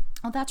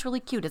 Oh, that's really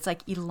cute. It's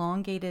like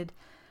elongated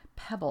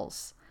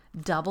pebbles,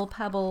 double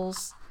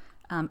pebbles.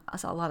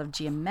 A lot of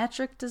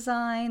geometric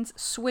designs,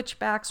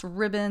 switchbacks,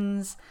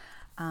 ribbons,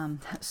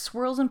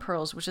 swirls and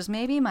pearls, which is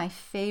maybe my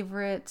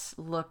favorite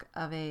look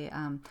of a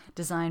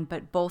design,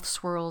 but both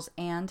swirls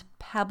and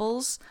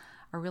pebbles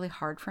are really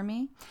hard for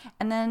me.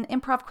 And then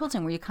improv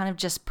quilting, where you kind of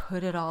just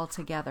put it all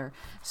together.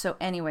 So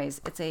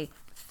anyways, it's a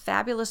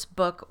fabulous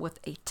book with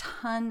a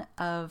ton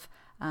of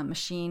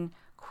machine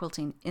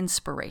quilting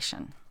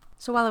inspiration.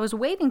 So while I was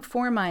waiting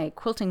for my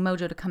quilting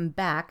mojo to come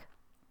back,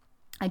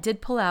 I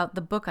did pull out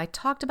the book I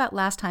talked about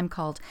last time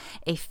called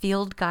A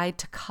Field Guide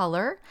to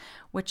Color,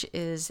 which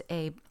is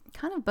a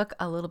kind of book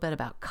a little bit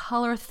about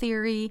color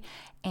theory,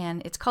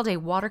 and it's called a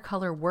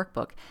watercolor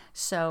workbook.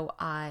 So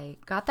I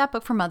got that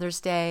book for Mother's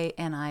Day,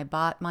 and I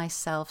bought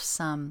myself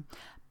some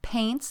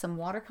paints, some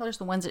watercolors,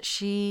 the ones that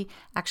she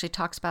actually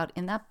talks about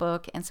in that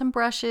book, and some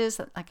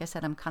brushes. Like I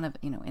said, I'm kind of,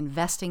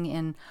 investing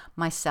in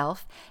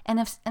myself,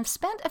 and I've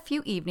spent a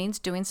few evenings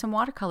doing some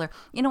watercolor.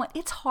 You know what?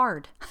 It's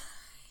hard.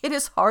 It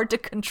is hard to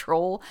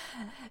control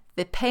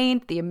the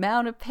paint, the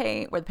amount of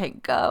paint, where the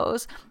paint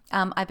goes.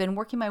 I've been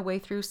working my way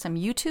through some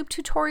YouTube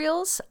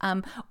tutorials,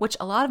 which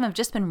a lot of them have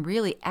just been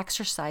really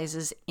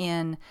exercises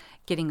in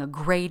getting a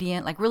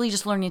gradient, like really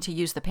just learning to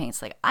use the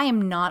paints. Like I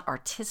am not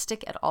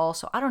artistic at all,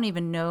 so I don't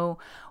even know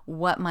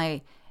what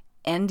my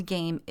end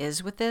game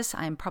is with this.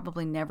 I'm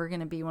probably never going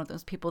to be one of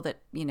those people that,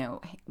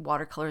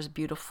 watercolors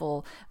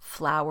beautiful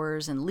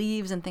flowers and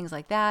leaves and things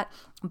like that.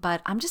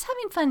 But I'm just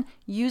having fun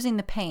using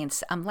the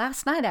paints.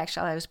 Last night,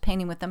 actually, I was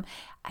painting with them.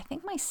 I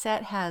think my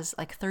set has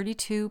like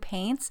 32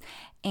 paints,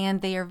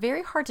 and they are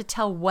very hard to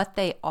tell what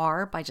they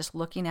are by just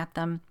looking at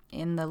them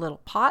in the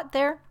little pot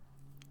there.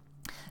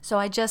 So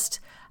I just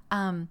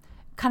kind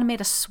of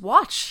made a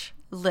swatch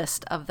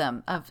list of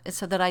them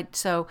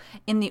so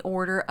in the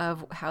order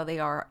of how they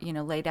are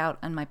laid out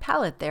on my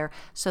palette there,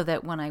 so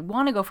that when I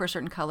want to go for a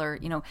certain color,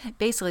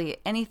 basically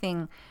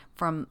anything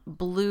from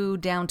blue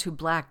down to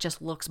black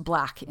just looks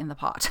black in the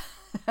pot.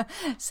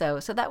 so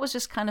that was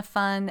just kind of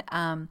fun.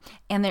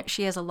 And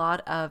she has a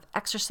lot of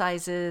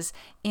exercises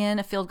in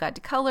A Field Guide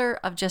to Color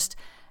of just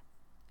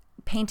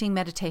painting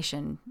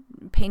meditation,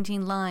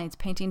 painting lines,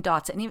 painting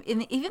dots. And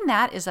even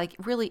that is like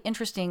really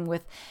interesting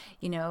with,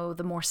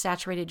 the more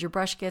saturated your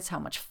brush gets, how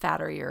much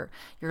fatter your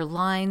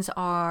lines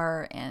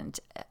are. And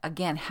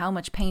again, how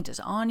much paint is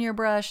on your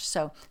brush.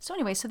 So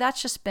anyway, so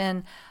that's just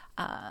been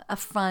a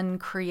fun,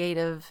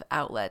 creative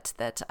outlet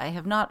that I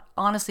have not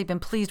honestly been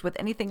pleased with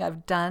anything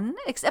I've done,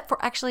 except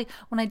for actually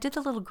when I did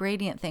the little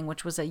gradient thing,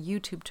 which was a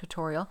YouTube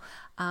tutorial.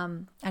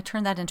 I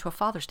turned that into a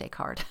Father's Day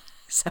card.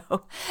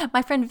 So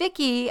my friend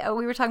Vicky,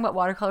 we were talking about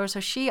watercolors. So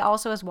she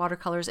also has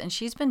watercolors, and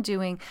she's been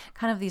doing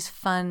kind of these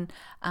fun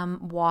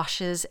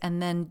washes,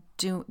 and then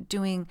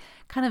doing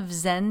kind of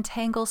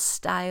Zentangle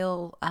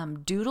style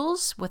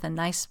doodles with a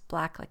nice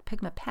black like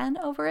pigment pen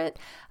over it.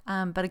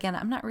 But again,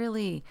 I'm not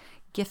really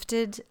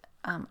gifted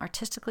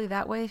artistically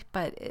that way,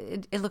 but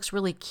it looks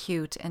really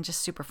cute and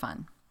just super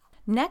fun.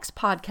 Next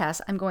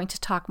podcast, I'm going to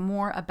talk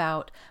more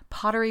about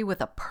Pottery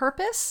with a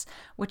Purpose,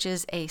 which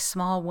is a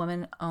small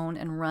woman-owned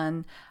and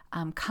run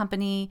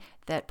company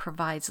that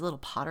provides little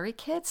pottery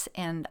kits.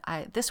 And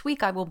this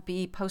week I will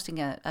be posting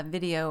a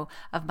video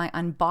of my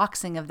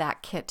unboxing of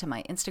that kit to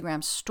my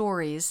Instagram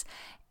stories.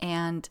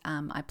 And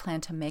I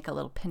plan to make a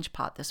little pinch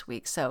pot this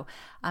week. So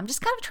I'm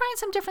just kind of trying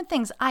some different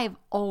things. I've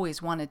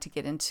always wanted to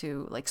get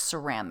into like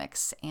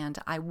ceramics, and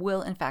I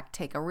will in fact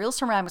take a real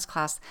ceramics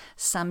class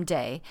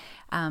someday.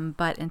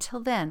 But until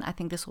then, I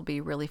think this will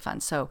be really fun.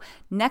 So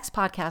next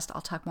podcast,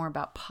 I'll talk more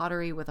about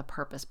Pottery with a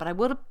Purpose, but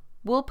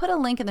we'll put a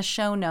link in the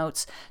show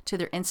notes to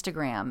their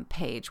Instagram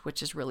page,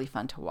 which is really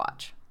fun to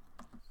watch.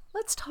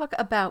 Let's talk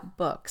about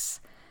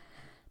books.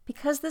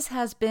 Because this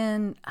has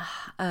been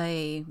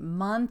a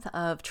month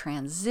of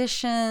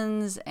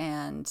transitions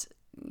and,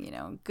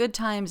 good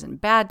times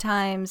and bad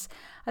times,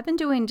 I've been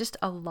doing just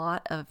a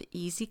lot of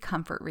easy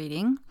comfort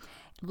reading.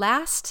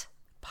 Last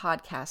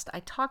podcast, I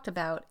talked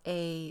about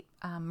a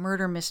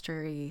murder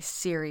mystery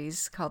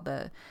series called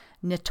the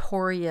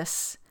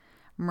Notorious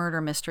Murder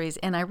Mysteries,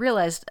 and I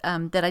realized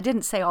that I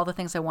didn't say all the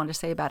things I wanted to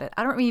say about it.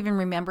 I don't even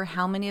remember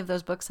how many of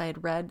those books I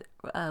had read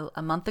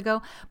a month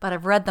ago, but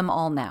I've read them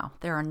all now.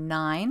 There are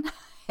 9.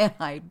 And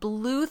I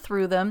blew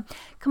through them,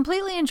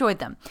 completely enjoyed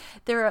them.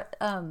 They're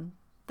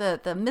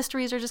the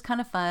mysteries are just kind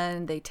of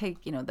fun. They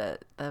take,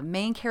 the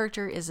main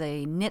character is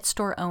a knit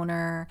store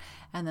owner,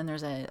 and then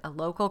there's a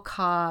local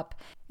cop.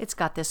 It's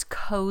got this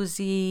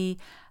cozy,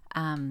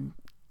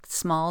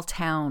 small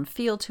town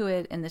feel to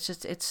it, and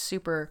it's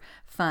super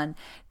fun.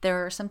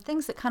 There are some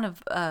things that kind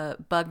of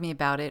bug me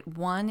about it.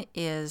 One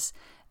is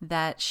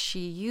that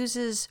she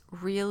uses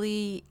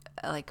really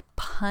like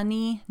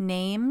punny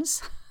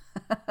names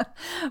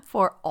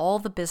for all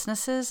the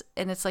businesses,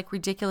 and it's like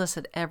ridiculous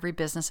that every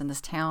business in this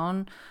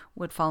town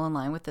would fall in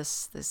line with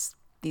these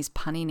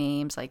punny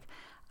names, like,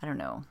 I don't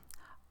know,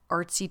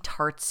 Artsy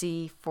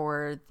Tartsy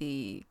for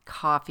the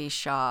coffee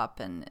shop,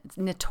 and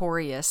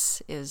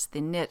Notorious is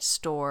the knit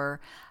store,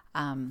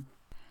 and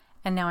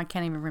now I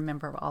can't even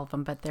remember all of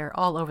them, but they're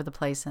all over the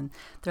place and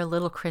they're a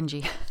little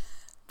cringy.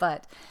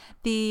 But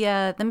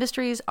the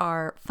mysteries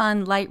are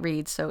fun, light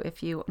reads, so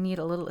if you need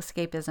a little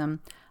escapism,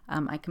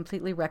 I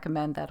completely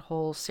recommend that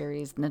whole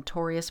series,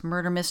 Notorious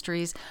Murder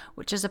Mysteries,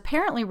 which is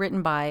apparently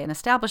written by an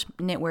established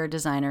knitwear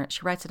designer.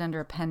 She writes it under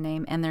a pen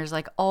name, and there's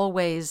like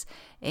always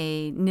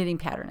a knitting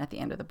pattern at the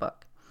end of the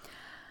book.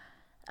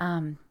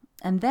 And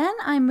then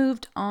I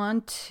moved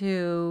on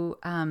to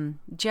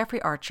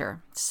Jeffrey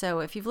Archer. So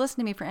if you've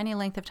listened to me for any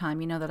length of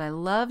time, you know that I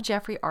love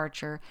Jeffrey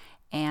Archer,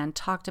 and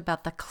talked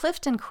about the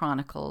Clifton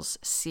Chronicles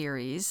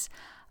series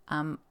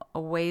a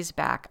ways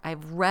back.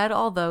 I've read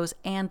all those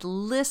and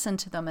listened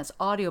to them as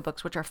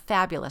audiobooks, which are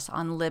fabulous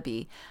on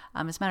Libby.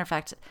 As a matter of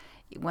fact,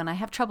 when I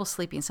have trouble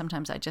sleeping,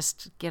 sometimes I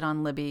just get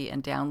on Libby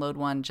and download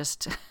one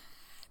just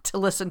to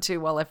listen to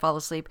while I fall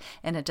asleep.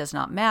 And it does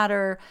not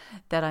matter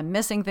that I'm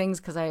missing things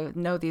because I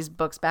know these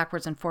books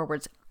backwards and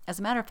forwards. As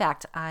a matter of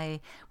fact,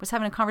 I was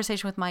having a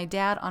conversation with my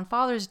dad on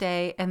Father's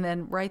Day, and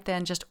then right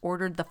then just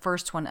ordered the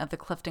first one of the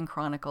Clifton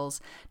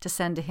Chronicles to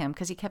send to him,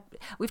 because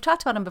we've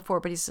talked about him before,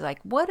 but he's like,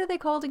 what are they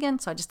called again?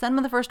 So I just sent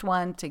him the first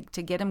one to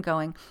get him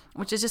going,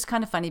 which is just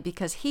kind of funny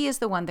because he is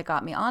the one that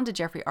got me onto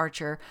Jeffrey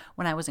Archer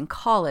when I was in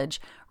college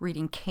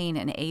reading Cain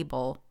and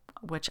Abel,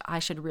 which I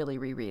should really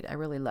reread. I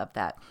really love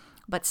that.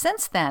 But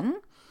since then,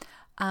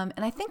 And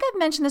I think I've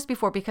mentioned this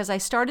before because I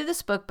started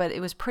this book, but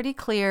it was pretty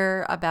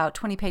clear about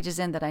 20 pages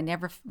in that I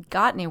never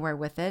got anywhere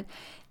with it,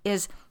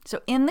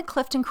 so in the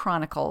Clifton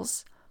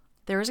Chronicles,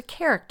 there is a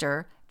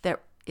character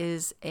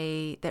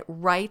that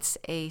writes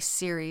a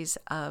series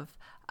of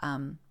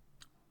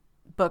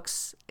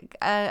books.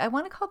 I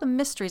want to call them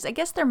mysteries. I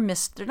guess they're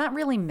not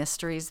really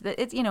mysteries.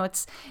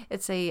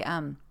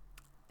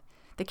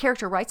 The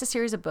character writes a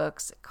series of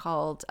books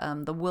called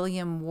the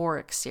William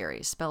Warwick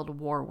series,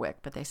 spelled Warwick,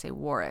 but they say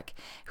Warwick,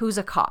 who's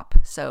a cop.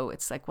 So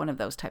it's like one of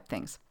those type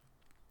things.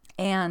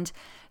 And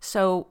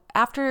so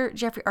after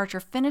Jeffrey Archer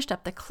finished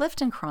up the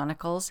Clifton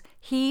Chronicles,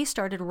 he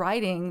started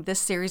writing this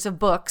series of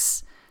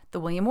books, the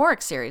William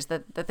Warwick series,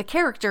 that the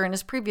character in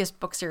his previous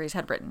book series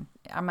had written.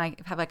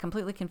 Have I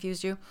completely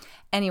confused you?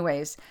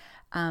 Anyways,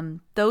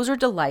 those are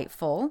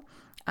delightful.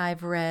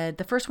 I've read,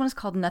 the first one is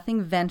called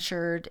Nothing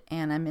Ventured,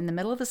 and I'm in the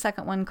middle of the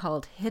second one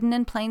called Hidden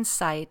in Plain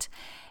Sight.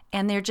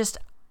 And they're just,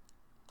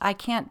 I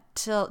can't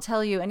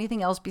tell you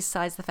anything else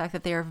besides the fact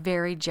that they are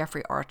very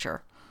Jeffrey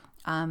Archer.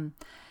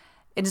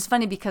 It is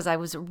funny because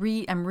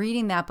I'm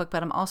reading that book,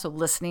 but I'm also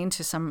listening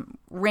to some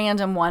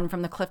random one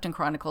from the Clifton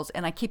Chronicles,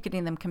 and I keep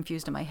getting them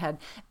confused in my head.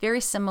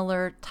 Very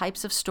similar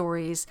types of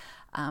stories,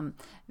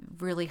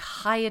 really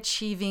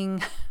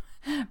high-achieving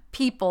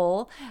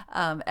people.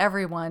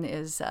 Everyone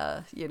is,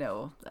 a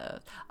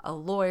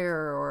lawyer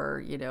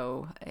or,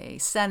 a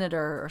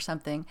senator or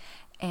something,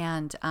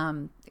 and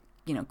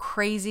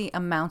crazy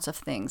amounts of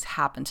things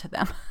happen to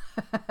them.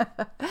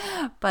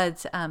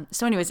 But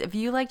so anyways, if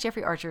you like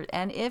Jeffrey Archer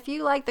and if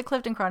you like the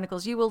Clifton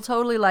Chronicles, you will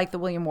totally like the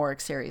William Warwick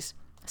series.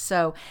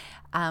 So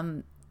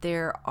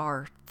there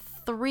are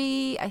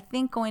 3, I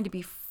think going to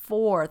be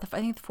 4. I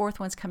think the 4th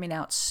one's coming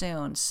out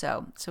soon.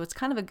 So it's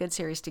kind of a good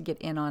series to get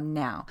in on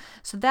now.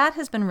 So that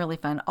has been really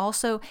fun.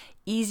 Also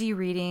easy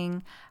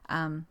reading.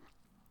 I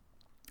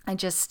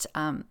just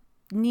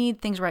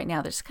need things right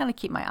now that just kind of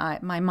keep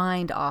my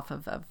mind off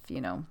of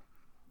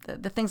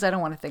the things I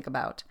don't want to think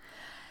about.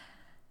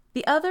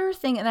 The other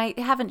thing, and I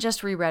haven't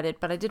just reread it,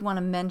 but I did want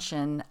to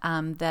mention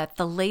that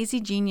The Lazy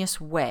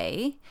Genius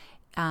Way,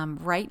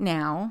 right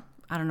now,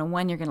 I don't know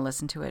when you're going to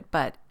listen to it,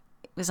 but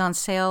it was on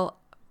sale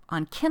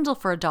on Kindle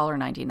for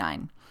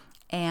 $1.99.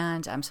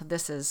 And so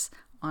this is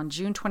on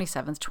June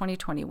 27th,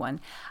 2021.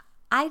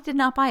 I did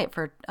not buy it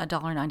for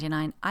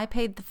 $1.99. I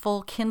paid the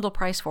full Kindle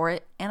price for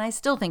it, and I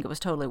still think it was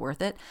totally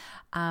worth it.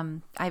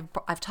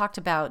 I've talked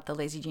about The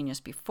Lazy Genius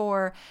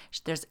before.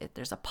 There's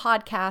a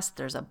podcast,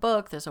 there's a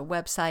book, there's a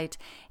website,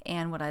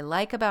 and what I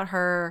like about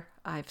her,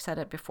 I've said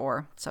it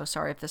before, so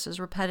sorry if this is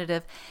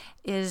repetitive,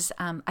 is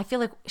I feel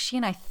like she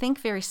and I think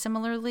very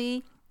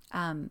similarly,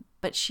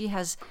 but she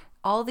has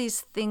all these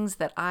things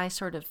that I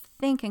sort of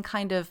think and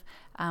kind of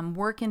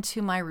work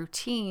into my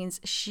routines.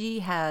 She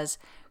has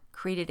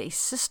created a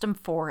system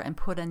for and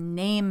put a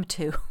name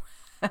to,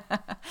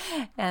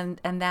 and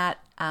that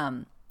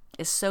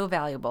is so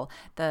valuable.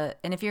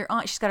 And if you're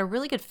on, she's got a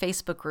really good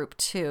Facebook group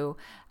too,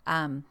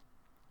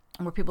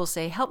 where people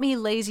say, "Help me,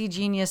 lazy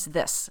genius."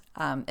 This,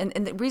 and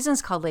the reason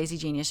it's called Lazy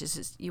Genius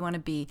is you want to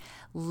be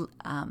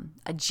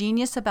a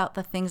genius about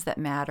the things that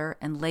matter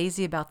and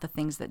lazy about the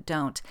things that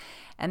don't.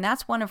 And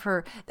that's one of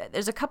her.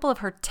 There's a couple of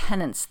her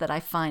tenets that I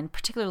find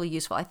particularly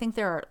useful. I think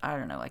there are, I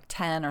don't know, like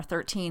 10 or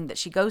 13 that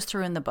she goes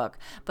through in the book.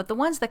 But the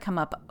ones that come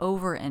up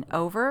over and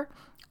over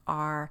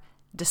are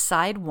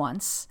decide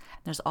once.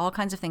 There's all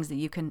kinds of things that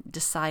you can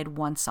decide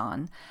once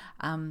on.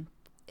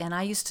 And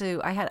I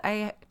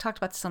talked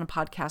about this on a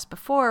podcast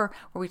before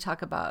where we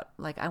talk about,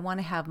 like, I want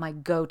to have my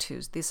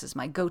go-tos. This is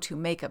my go-to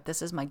makeup.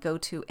 This is my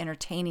go-to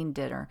entertaining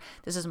dinner.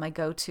 This is my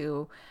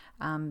go-to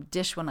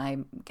dish when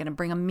I'm going to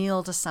bring a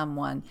meal to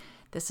someone.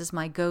 This is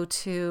my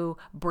go-to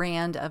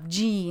brand of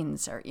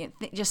jeans, or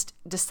just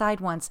decide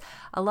once.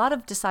 A lot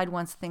of decide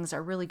once things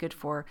are really good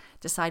for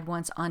decide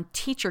once on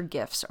teacher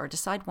gifts, or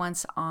decide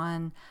once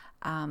on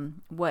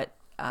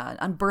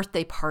on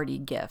birthday party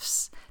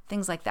gifts,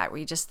 things like that, where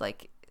you just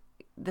like,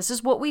 this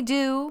is what we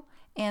do,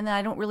 and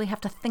I don't really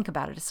have to think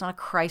about it. It's not a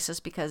crisis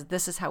because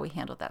this is how we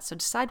handle that. So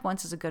decide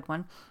once is a good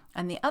one.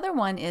 And the other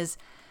one is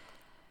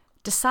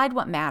decide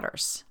what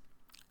matters.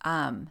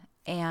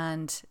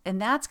 And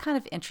that's kind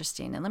of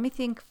interesting. And let me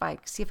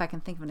see if I can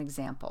think of an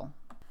example.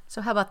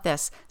 So how about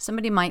this?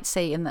 Somebody might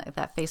say in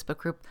that Facebook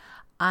group,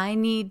 I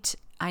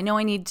know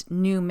I need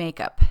new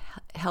makeup.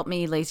 Help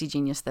me, lazy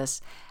genius,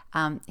 this.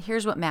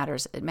 Here's what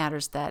matters. It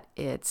matters that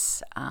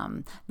it's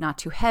not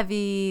too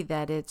heavy,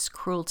 that it's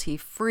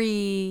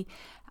cruelty-free,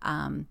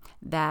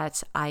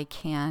 that I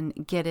can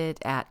get it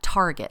at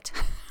Target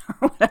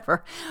or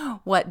whatever.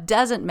 What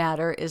doesn't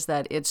matter is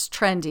that it's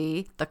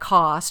trendy, the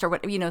cost, or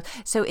what,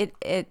 so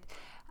it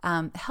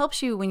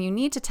helps you when you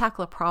need to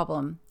tackle a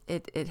problem.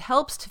 It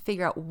helps to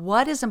figure out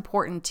what is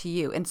important to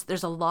you. And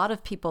there's a lot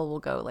of people will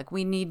go like,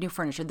 we need new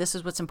furniture. This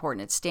is what's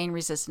important. It's stain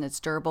resistant.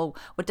 It's durable.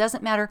 What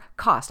doesn't matter,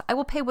 cost. I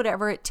will pay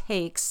whatever it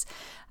takes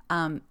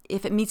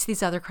if it meets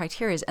these other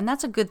criteria. And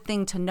that's a good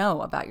thing to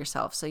know about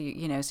yourself. So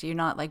so you're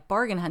not like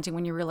bargain hunting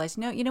when you realize,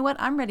 no, you know what,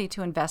 I'm ready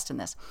to invest in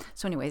this.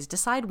 So anyways,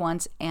 decide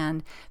once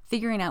and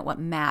figuring out what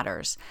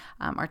matters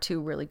are two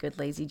really good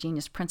lazy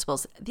genius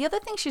principles. The other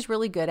thing she's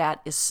really good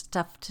at is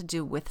stuff to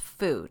do with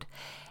food.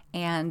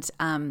 And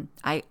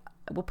I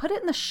will put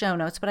it in the show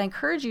notes, but I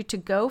encourage you to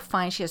go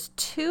find, she has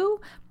 2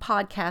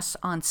 podcasts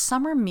on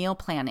summer meal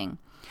planning.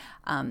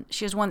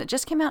 She has one that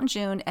just came out in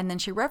June, and then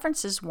she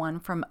references one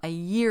from a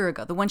year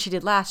ago, the one she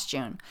did last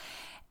June.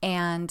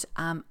 And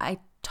I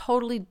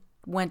totally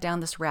went down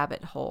this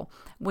rabbit hole,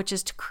 which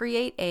is to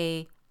create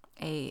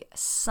a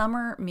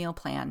summer meal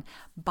plan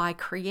by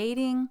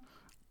creating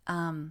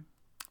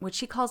what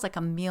she calls like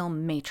a meal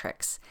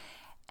matrix.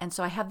 And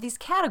so I have these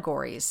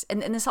categories,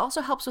 and this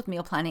also helps with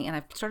meal planning, and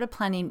I've started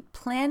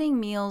planning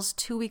meals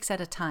 2 weeks at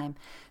a time.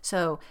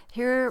 So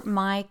here are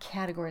my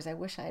categories. I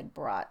wish I had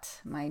brought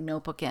my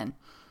notebook in.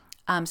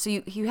 So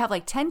you have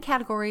like 10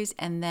 categories,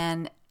 and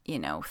then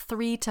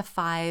 3 to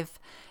 5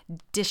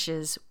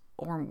 dishes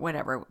or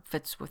whatever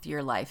fits with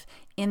your life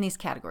in these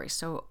categories.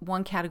 So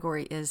one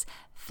category is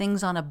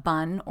things on a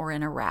bun or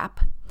in a wrap.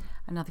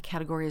 Another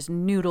category is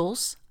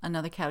noodles.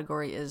 Another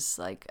category is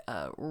like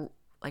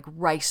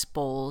rice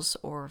bowls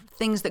or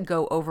things that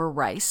go over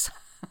rice.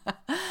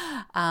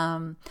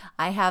 I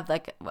have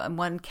like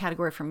one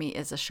category for me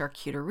is a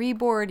charcuterie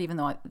board, even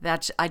though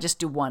I just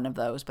do one of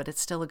those, but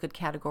it's still a good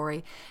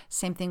category.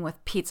 Same thing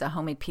with pizza.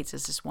 Homemade pizza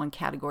is just one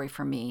category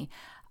for me.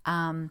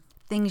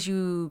 Things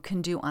you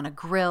can do on a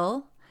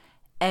grill,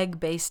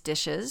 egg-based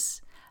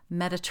dishes,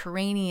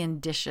 Mediterranean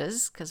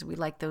dishes, because we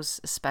like those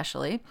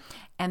especially.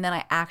 And then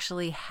I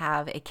actually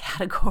have a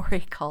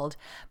category called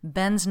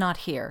Ben's Not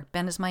Here.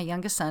 Ben is my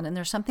youngest son, and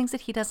there's some things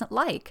that he doesn't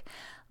like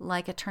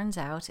it turns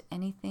out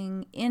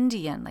anything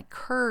Indian, like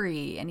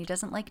curry, and he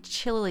doesn't like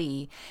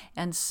chili.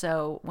 And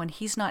so when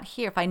he's not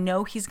here, if I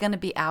know he's going to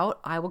be out,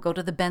 I will go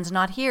to the Ben's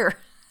Not Here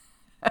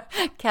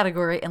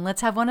category, and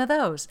let's have one of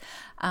those.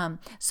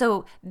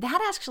 So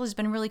that actually has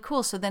been really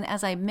cool. So then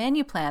as I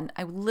menu plan,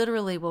 I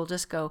literally will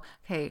just go,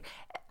 okay,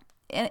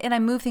 and I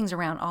move things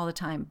around all the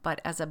time,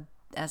 but as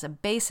a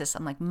basis,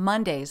 I'm like,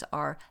 Mondays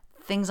are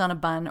things on a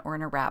bun or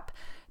in a wrap.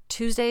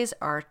 Tuesdays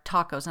are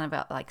tacos, and I've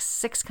got like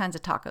 6 kinds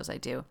of tacos I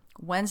do.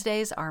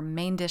 Wednesdays are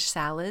main dish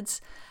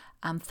salads.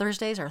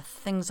 Thursdays are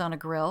things on a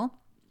grill.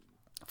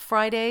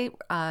 Friday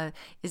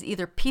is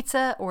either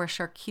pizza or a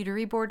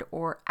charcuterie board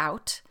or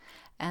out.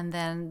 And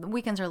then the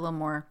weekends are a little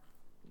more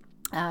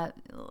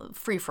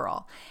free for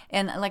all.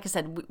 And like I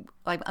said,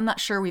 I'm not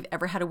sure we've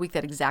ever had a week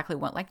that exactly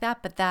went like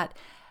that, but that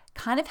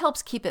kind of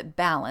helps keep it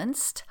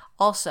balanced.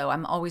 Also,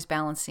 I'm always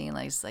balancing,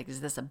 like, is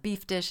this a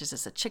beef dish? Is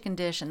this a chicken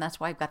dish? And that's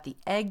why I've got the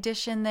egg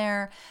dish in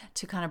there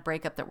to kind of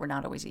break up that we're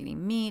not always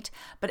eating meat.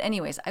 But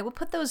anyways, I will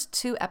put those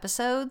 2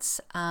 episodes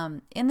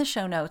in the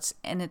show notes,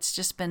 and it's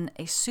just been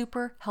a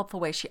super helpful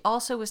way. She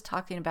also was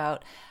talking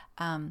about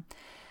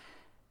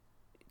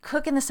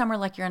cook in the summer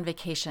like you're on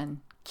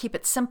vacation. Keep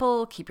it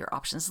simple, keep your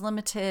options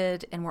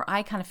limited. And where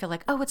I kind of feel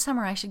like, oh, it's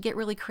summer, I should get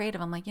really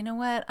creative. I'm like, you know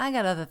what? I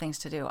got other things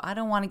to do. I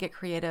don't want to get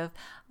creative.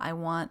 I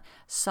want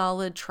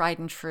solid, tried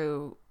and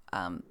true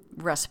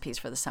recipes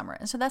for the summer.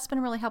 And so that's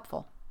been really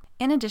helpful.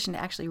 In addition to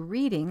actually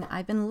reading,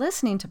 I've been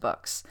listening to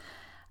books.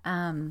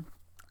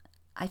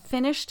 I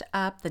finished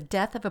up The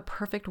Death of a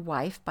Perfect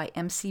Wife by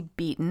MC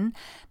Beaton.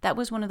 That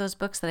was one of those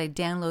books that I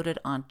downloaded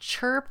on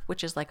Chirp,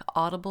 which is like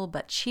Audible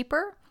but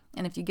cheaper.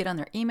 And if you get on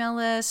their email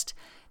list,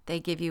 they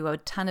give you a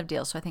ton of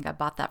deals. So I think I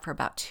bought that for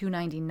about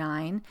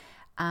 $2.99.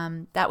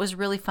 That was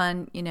really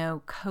fun,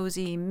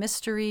 cozy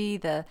mystery.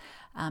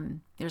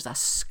 There's a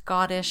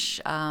Scottish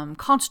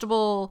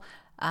constable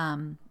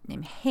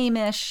named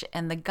Hamish,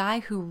 and the guy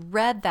who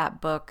read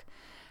that book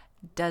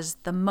does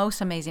the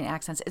most amazing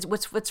accents.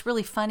 What's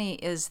really funny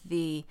is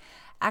the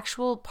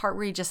actual part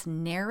where he just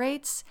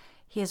narrates.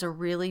 He has a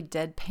really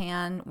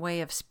deadpan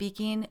way of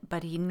speaking,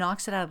 but he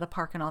knocks it out of the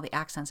park in all the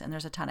accents, and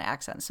there's a ton of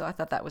accents. So I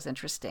thought that was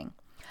interesting.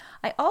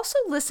 I also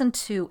listened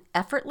to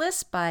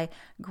Effortless by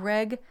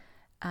Greg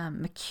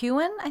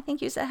McKeown. I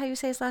think is that how you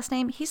say his last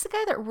name? He's the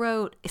guy that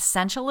wrote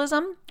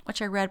Essentialism,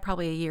 which I read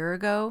probably a year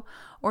ago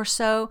or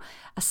so.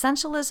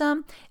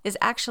 Essentialism is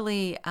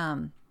actually,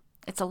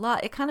 it's a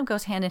lot. It kind of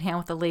goes hand in hand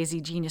with the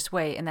lazy genius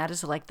way, and that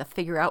is like the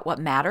figure out what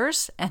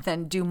matters and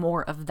then do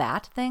more of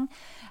that thing.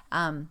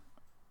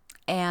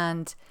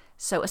 And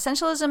so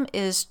essentialism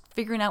is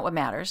figuring out what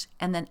matters,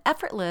 and then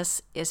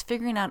effortless is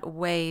figuring out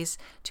ways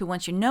to,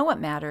 once you know what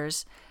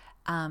matters,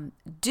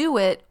 do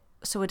it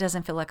so it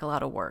doesn't feel like a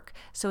lot of work.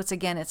 So it's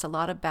a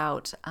lot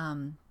about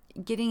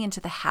getting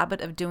into the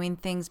habit of doing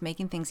things,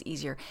 making things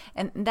easier.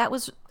 And that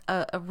was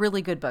a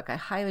really good book. I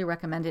highly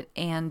recommend it.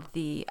 And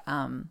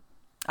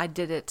I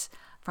did it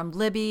from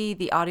Libby,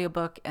 the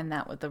audiobook, and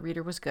the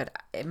reader was good.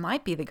 It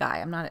might be the guy.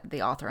 I'm not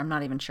the author. I'm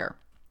not even sure.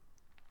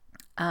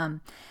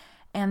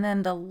 And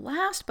then the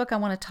last book I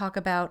want to talk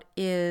about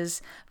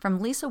is from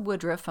Lisa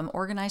Woodruff from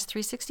Organize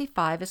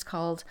 365. It's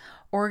called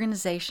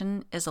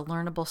Organization is a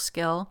Learnable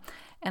Skill.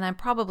 And I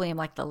probably am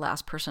like the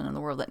last person in the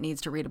world that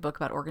needs to read a book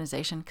about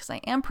organization because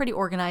I am pretty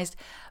organized,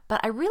 but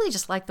I really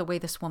just like the way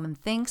this woman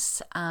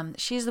thinks.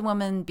 She's the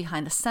woman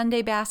behind the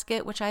Sunday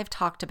Basket, which I've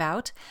talked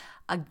about.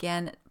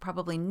 Again,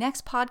 probably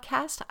next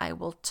podcast, I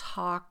will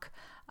talk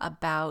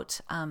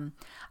about,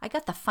 I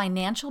got the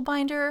Financial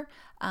Binder,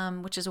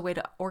 which is a way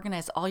to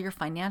organize all your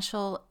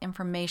financial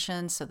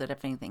information so that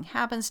if anything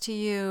happens to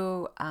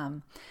you,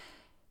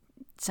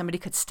 somebody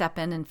could step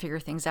in and figure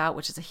things out,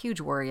 which is a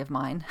huge worry of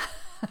mine.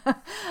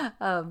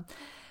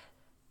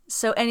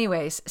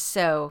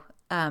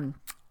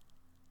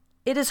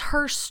 It is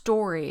her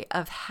story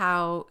of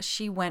how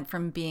she went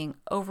from being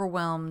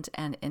overwhelmed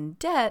and in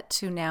debt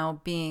to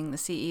now being the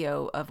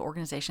CEO of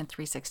Organization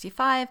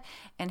 365,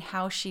 and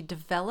how she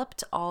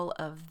developed all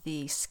of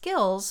the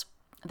skills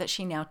that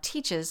she now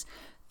teaches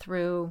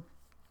through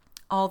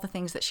all the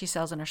things that she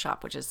sells in her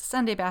shop, which is the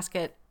Sunday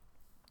Basket,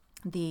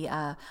 the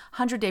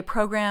 100-day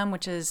program,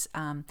 which is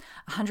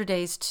 100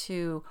 days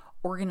to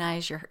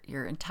organize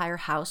your entire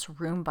house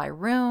room by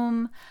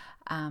room,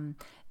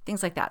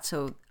 things like that.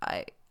 So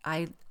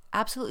I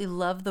absolutely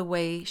love the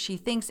way she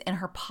thinks. In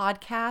her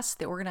podcasts,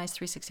 the Organized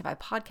 365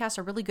 podcasts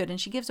are really good,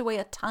 and she gives away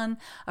a ton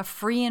of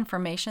free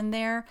information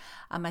there.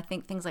 I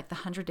think things like the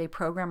 100-day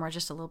program are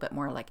just a little bit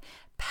more like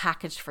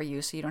packaged for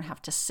you, so you don't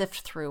have to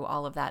sift through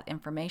all of that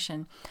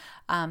information.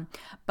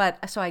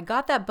 But so I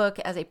got that book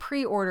as a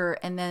pre-order,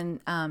 and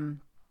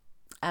then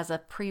as a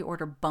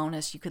pre-order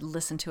bonus, you could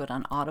listen to it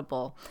on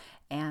Audible.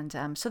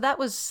 And so that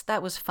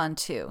was fun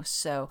too.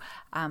 So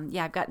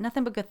I've got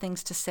nothing but good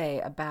things to say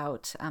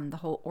about the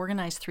whole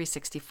Organized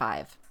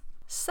 365.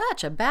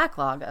 Such a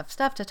backlog of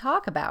stuff to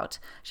talk about.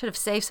 Should have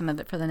saved some of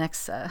it for the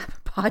next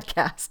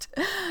podcast.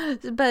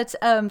 But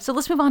so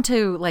let's move on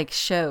to like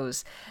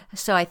shows.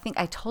 So I think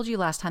I told you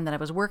last time that I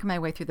was working my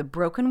way through the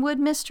Brokenwood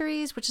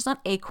Mysteries, which is on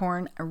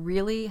Acorn. I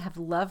really have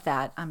loved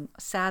that. I'm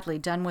sadly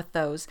done with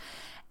those,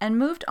 and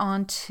moved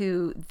on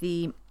to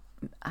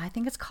I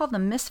think it's called the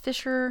Miss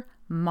Fisher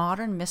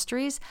Modern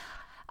Mysteries.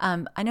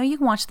 I know you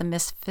can watch the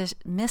Miss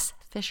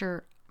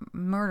Fisher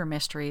Murder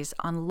Mysteries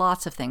on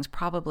lots of things,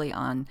 probably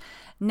on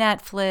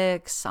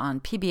Netflix,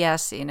 on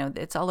PBS,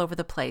 it's all over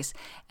the place.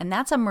 And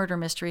that's a murder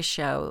mystery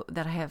show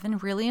that I have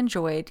really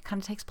enjoyed. It kind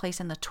of takes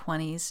place in the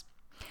 20s.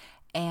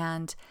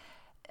 And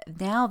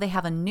now they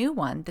have a new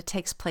one that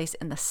takes place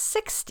in the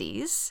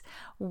 60s,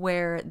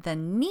 where the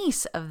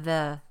niece of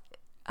of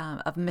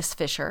Miss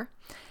Fisher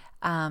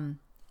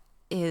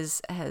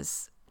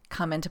has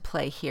come into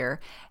play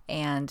here,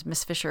 and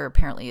Miss Fisher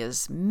apparently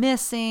is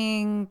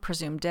missing,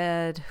 presumed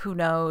dead, who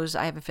knows.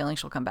 I have a feeling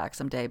she'll come back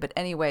someday, but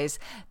anyways,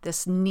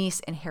 this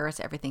niece inherits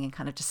everything and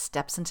kind of just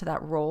steps into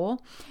that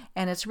role,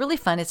 and it's really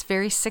fun. It's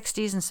very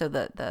 60s, and so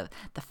the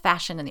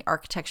fashion and the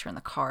architecture and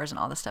the cars and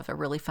all the stuff are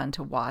really fun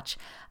to watch.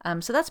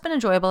 So that's been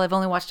enjoyable. I've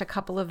only watched a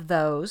couple of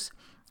those.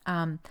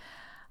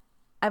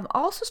 I've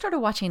also started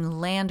watching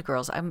Land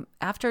Girls.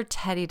 After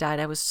Teddy died,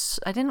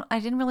 I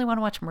didn't really want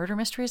to watch murder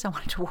mysteries. I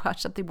wanted to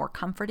watch something more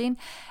comforting,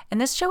 and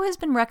this show has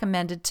been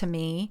recommended to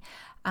me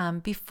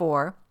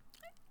before,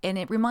 and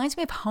it reminds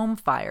me of Home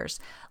Fires.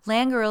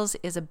 Land Girls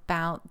is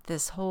about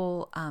this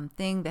whole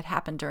thing that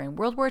happened during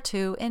World War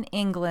II in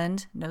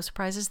England. No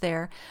surprises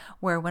there,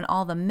 where when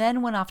all the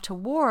men went off to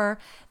war,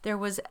 there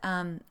was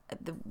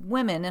the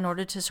women, in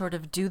order to sort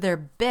of do their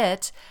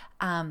bit,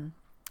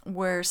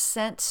 were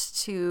sent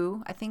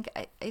to, I think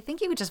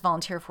you would just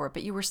volunteer for it,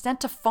 but you were sent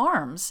to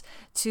farms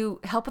to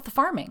help with the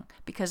farming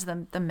because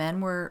the men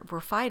were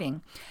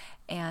fighting.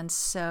 And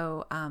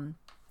so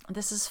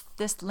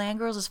this Land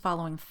Girls is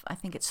following, I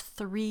think it's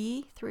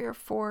three or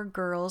four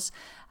girls.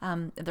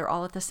 They're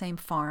all at the same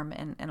farm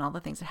and all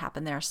the things that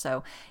happen there.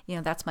 So,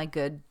 that's my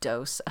good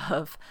dose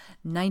of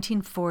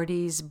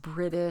 1940s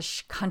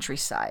British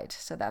countryside.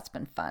 So that's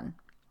been fun.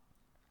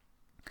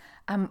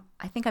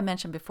 I think I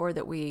mentioned before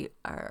that we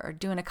are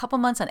doing a couple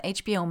months on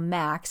HBO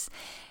Max,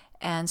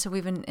 and so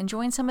we've been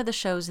enjoying some of the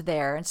shows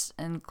there,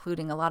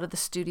 including a lot of the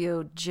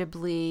Studio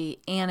Ghibli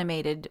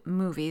animated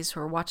movies.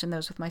 We're watching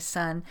those with my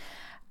son.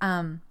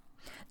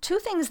 Two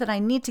things that I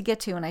need to get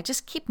to, and I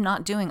just keep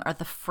not doing, are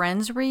the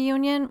Friends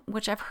reunion,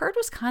 which I've heard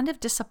was kind of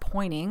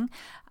disappointing.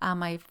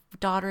 My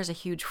daughter is a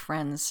huge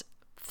Friends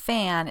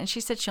fan, and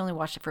she said she only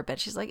watched it for a bit.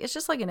 She's like, it's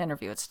just like an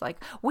interview. It's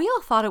like, we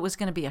all thought it was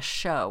going to be a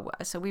show,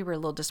 so we were a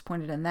little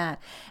disappointed in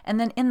that. And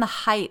then In the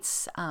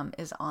Heights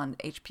is on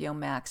HBO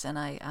Max, and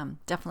I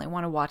definitely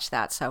want to watch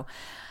that, so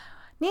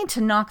need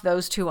to knock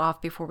those two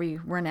off before we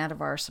run out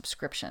of our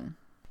subscription.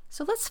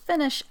 So let's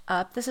finish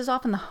up. This is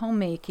often the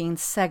homemaking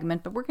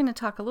segment, but we're going to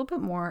talk a little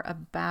bit more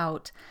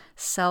about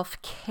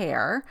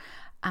self-care.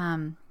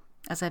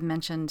 As I've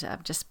mentioned,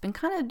 I've just been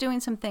kind of doing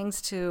some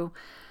things to,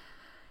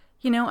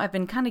 I've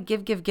been kind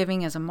of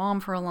giving as a mom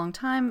for a long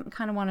time,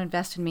 kind of want to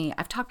invest in me.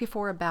 I've talked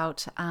before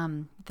about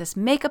this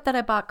makeup that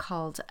I bought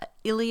called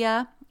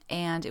Ilia,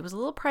 and it was a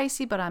little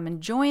pricey, but I'm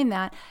enjoying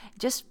that.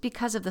 Just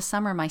because of the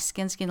summer, my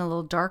skin's getting a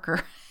little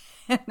darker.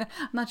 I'm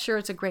not sure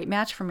it's a great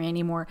match for me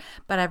anymore,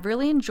 but I've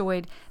really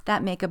enjoyed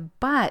that makeup.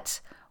 But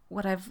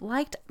what I've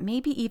liked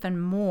maybe even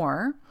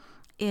more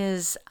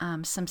is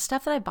some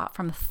stuff that I bought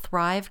from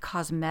Thrive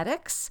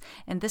Cosmetics.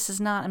 And this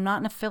is not, I'm not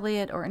an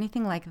affiliate or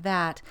anything like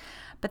that,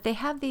 but they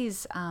have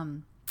these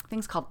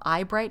things called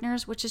eye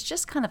brighteners, which is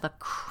just kind of a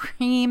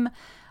cream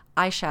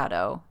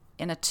eyeshadow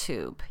in a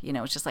tube.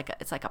 It's just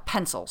it's like a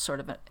pencil sort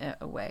of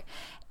a way.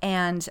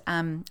 And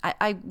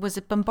I was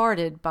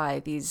bombarded by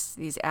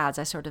these ads.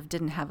 I sort of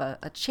didn't have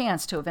a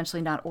chance to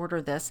eventually not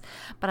order this,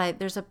 but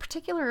there's a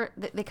particular,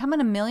 they come in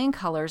a million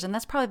colors, and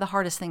that's probably the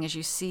hardest thing is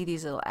you see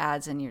these little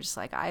ads and you're just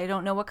like, I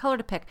don't know what color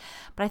to pick.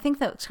 But I think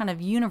that kind of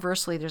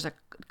universally there's a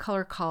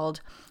color called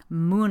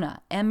Muna,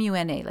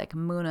 M-U-N-A, like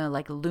Muna,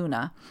 like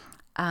Luna,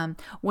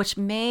 which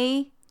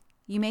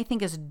you may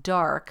think is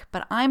dark,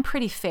 but I'm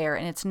pretty fair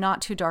and it's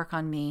not too dark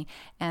on me.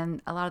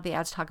 And a lot of the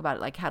ads talk about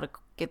like how to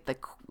get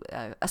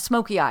a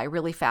smoky eye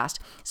really fast.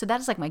 So that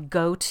is like my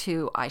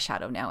go-to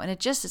eyeshadow now. And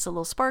it's a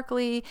little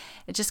sparkly.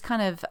 It just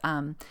kind of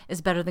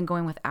is better than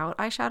going without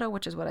eyeshadow,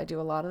 which is what I do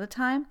a lot of the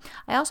time.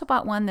 I also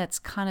bought one that's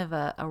kind of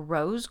a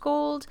rose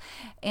gold,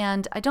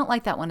 and I don't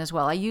like that one as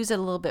well. I use it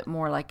a little bit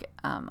more like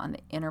on the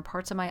inner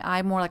parts of my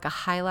eye, more like a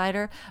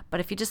highlighter.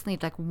 But if you just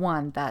need like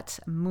one, that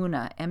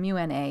Muna,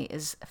 M-U-N-A,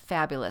 is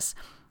fabulous.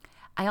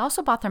 I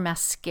also bought their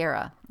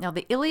mascara. Now,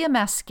 the Ilia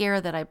mascara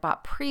that I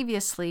bought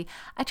previously,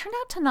 I turned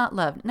out to not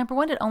love. Number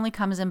one, it only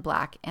comes in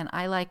black, and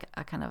I like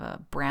a kind of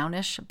a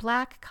brownish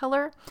black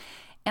color.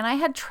 And I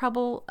had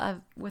trouble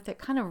with it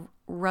kind of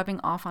rubbing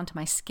off onto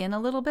my skin a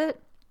little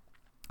bit.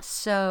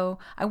 So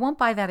I won't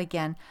buy that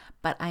again,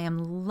 but I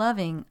am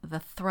loving the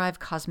Thrive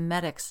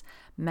Cosmetics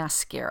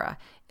mascara.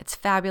 It's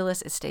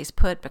fabulous. It stays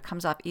put, but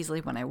comes off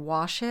easily when I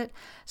wash it.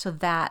 So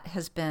that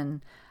has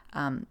been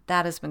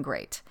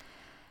great.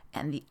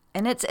 And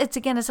it's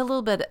again, it's a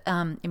little bit,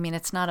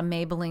 it's not a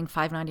Maybelline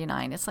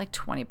 $5.99. It's like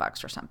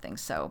 $20 or something.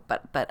 So,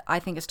 but I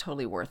think it's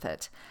totally worth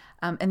it.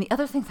 And the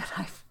other thing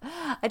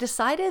that I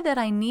decided that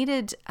I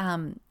needed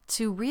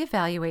to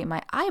reevaluate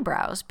my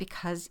eyebrows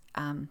because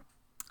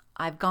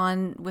I've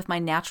gone with my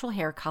natural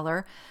hair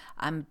color.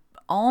 I'm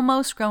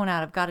almost grown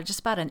out. I've got just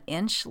about an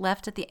inch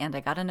left at the end. I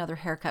got another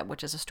haircut,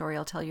 which is a story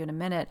I'll tell you in a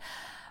minute.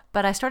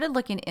 But I started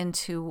looking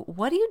into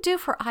what do you do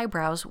for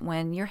eyebrows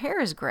when your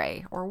hair is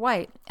gray or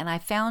white? And I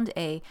found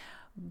a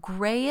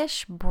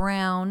grayish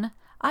brown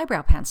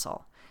eyebrow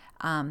pencil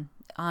on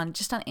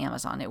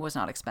Amazon. It was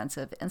not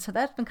expensive. And so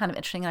that's been kind of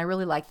interesting. And I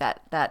really like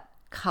that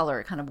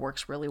color. It kind of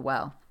works really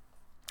well.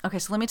 Okay,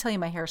 so let me tell you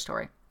my hair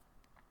story.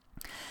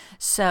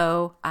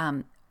 So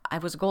I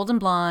was golden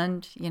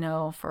blonde,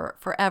 for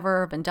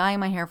forever. Been dyeing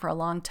my hair for a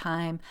long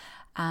time.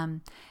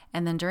 And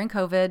then during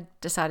COVID,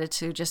 decided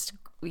to just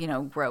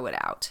grow it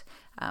out.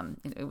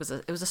 It was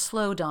a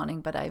slow dawning,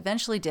 but I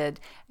eventually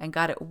did and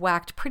got it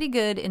whacked pretty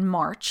good in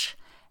March.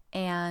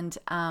 And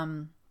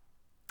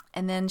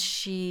then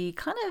she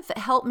kind of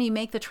helped me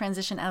make the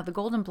transition out of the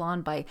golden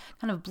blonde by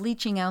kind of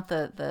bleaching out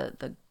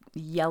the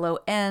yellow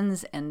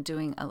ends and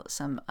doing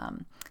some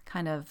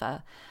kind of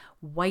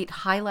white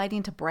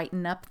highlighting to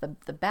brighten up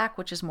the back,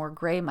 which is more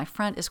gray. My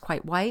front is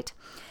quite white.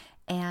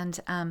 And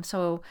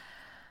so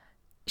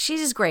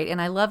she's great,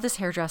 and I love this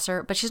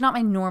hairdresser, but she's not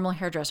my normal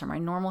hairdresser. My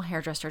normal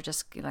hairdresser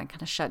just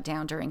kind of shut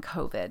down during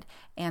COVID.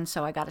 And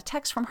so I got a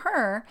text from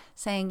her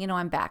saying,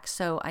 I'm back.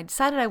 So I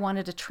decided I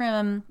wanted to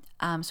trim.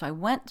 So I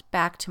went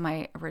back to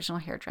my original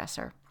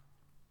hairdresser.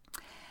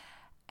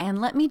 And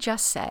let me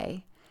just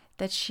say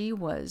that she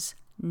was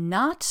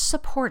not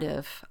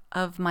supportive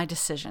of my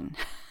decision.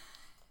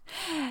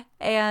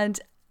 And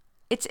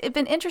it's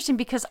been interesting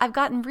because I've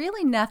gotten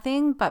really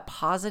nothing but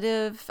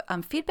positive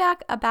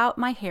feedback about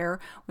my hair,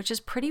 which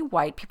is pretty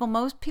white.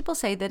 Most people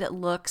say that it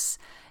looks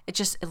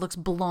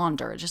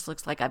blonder. It just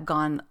looks like I've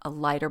gone a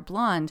lighter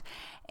blonde.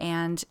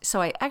 And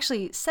so I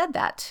actually said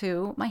that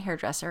to my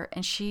hairdresser,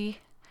 and she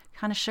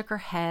kind of shook her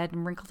head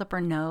and wrinkled up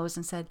her nose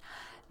and said,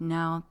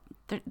 no,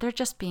 they're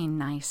just being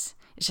nice.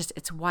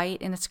 It's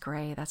white and it's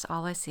gray. That's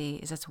all I see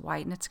is it's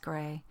white and it's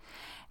gray.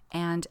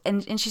 And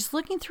she's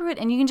looking through it,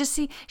 and you can just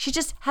see she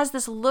just has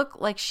this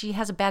look like she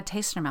has a bad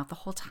taste in her mouth the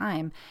whole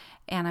time.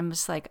 And I'm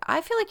just like,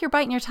 I feel like you're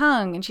biting your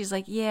tongue. And she's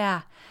like,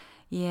 yeah,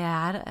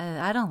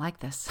 I don't like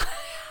this.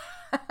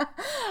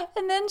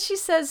 And then she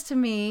says to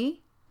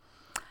me,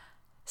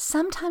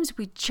 sometimes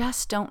we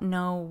just don't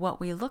know what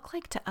we look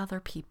like to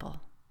other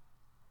people.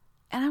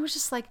 And I was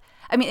just like,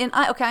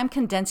 I'm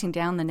condensing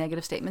down the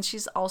negative statements.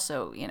 She's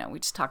also, we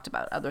just talked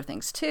about other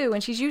things too.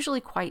 And she's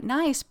usually quite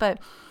nice, but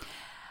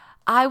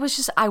I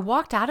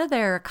walked out of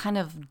there kind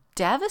of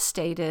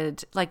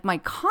devastated. Like my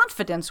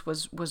confidence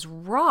was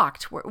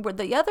rocked. Where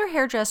the other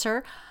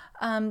hairdresser,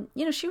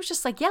 she was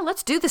just like, yeah,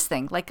 let's do this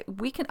thing. Like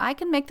I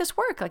can make this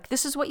work. Like,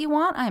 this is what you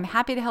want. I'm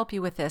happy to help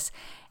you with this.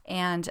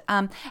 And,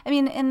 and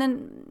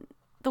then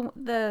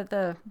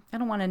the I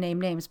don't want to name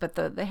names, but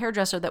the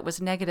hairdresser that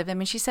was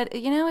negative, she said,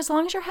 as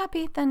long as you're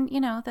happy,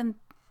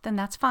 then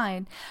that's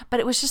fine. But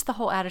it was just the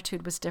whole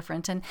attitude was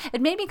different. And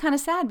it made me kind of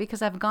sad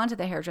because I've gone to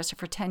the hairdresser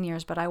for 10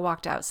 years, but I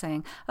walked out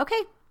saying, okay,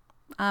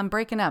 I'm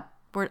breaking up.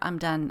 I'm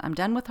done. I'm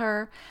done with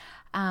her.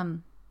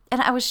 And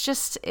I was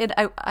just, it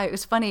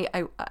was funny.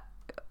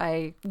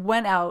 I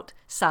went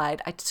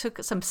outside. I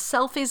took some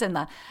selfies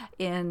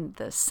in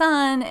the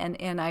sun,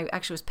 and I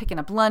actually was picking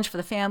up lunch for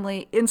the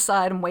family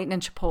inside. I'm waiting in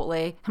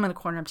Chipotle. I'm in the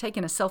corner. I'm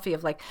taking a selfie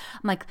of I'm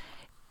like,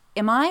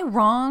 am I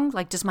wrong?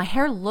 Like, does my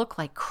hair look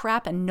like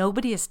crap and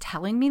nobody is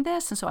telling me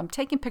this? And so I'm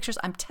taking pictures.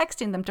 I'm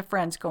texting them to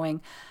friends going,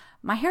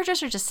 my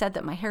hairdresser just said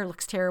that my hair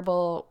looks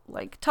terrible.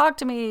 Like, talk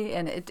to me.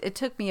 And it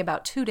took me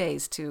about 2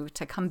 days to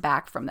come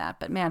back from that.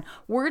 But man,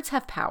 words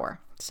have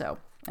power. So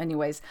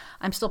anyways,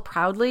 I'm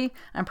proudly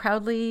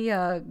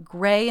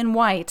gray and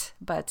white,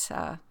 but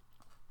I'm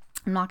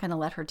not going to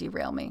let her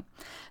derail me.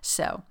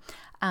 So,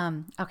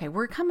 okay,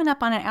 we're coming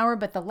up on an hour,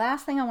 but the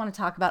last thing I want to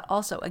talk about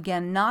also,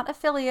 again, not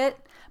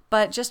affiliate,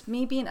 but just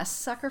me being a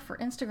sucker for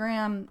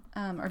Instagram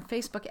or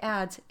Facebook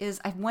ads, is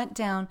I went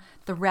down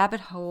the rabbit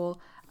hole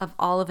of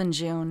Olive and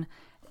June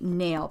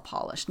nail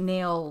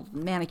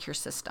manicure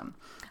system.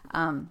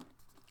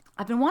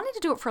 I've been wanting to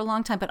do it for a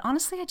long time, but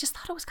honestly, I just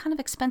thought it was kind of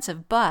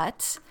expensive.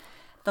 But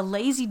the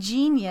Lazy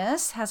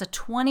Genius has a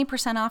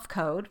 20% off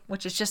code,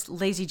 which is just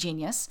Lazy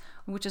Genius,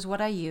 which is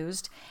what I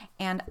used.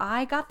 And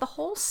I got the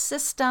whole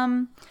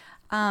system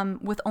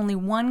with only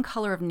one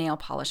color of nail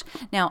polish.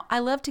 Now, I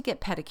love to get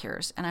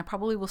pedicures, and I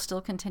probably will still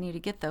continue to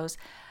get those.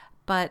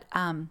 But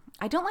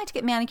I don't like to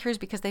get manicures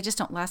because they just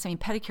don't last. I mean,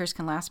 pedicures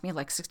can last me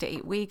like 6 to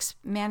 8 weeks.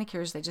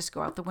 Manicures, they just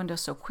go out the window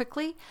so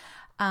quickly.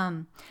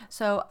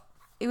 So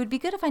it would be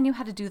good if I knew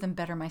how to do them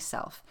better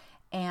myself.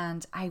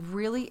 And I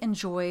really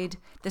enjoyed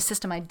the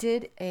system. I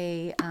did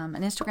an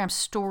Instagram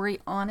story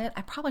on it.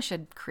 I probably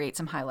should create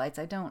some highlights.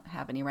 I don't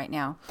have any right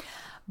now.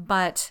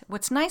 But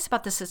what's nice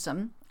about the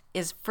system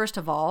is, first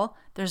of all,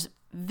 there's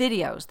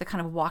videos that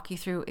kind of walk you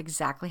through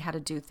exactly how to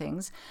do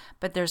things.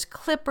 But there's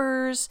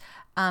clippers.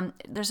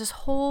 There's this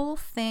whole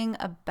thing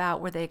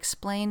about where they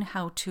explain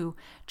how to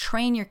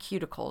train your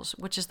cuticles,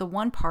 which is the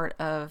one part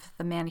of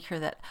the manicure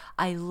that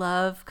I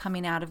love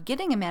coming out of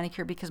getting a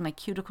manicure because my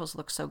cuticles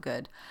look so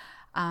good.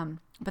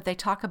 But they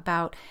talk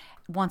about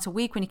once a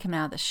week when you come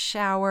out of the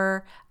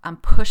shower,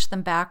 push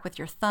them back with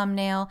your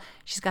thumbnail.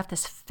 She's got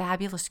this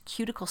fabulous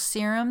cuticle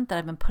serum that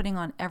I've been putting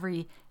on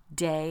every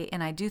day,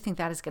 and I do think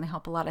that is going to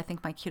help a lot. I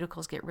think my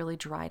cuticles get really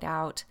dried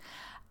out.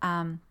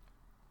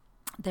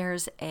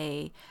 There's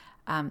a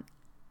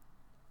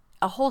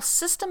whole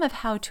system of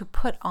how to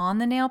put on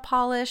the nail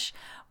polish,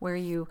 where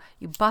you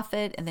buff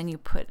it and then you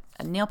put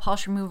a nail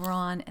polish remover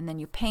on and then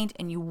you paint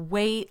and you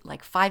wait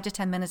like 5 to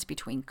 10 minutes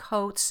between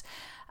coats.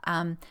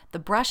 The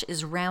brush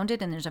is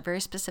rounded and there's a very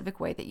specific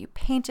way that you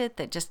paint it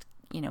that just,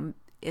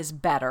 is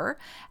better.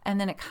 And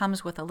then it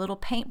comes with a little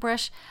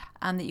paintbrush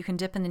that you can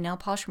dip in the nail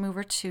polish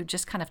remover to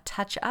just kind of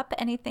touch up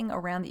anything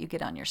around that you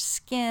get on your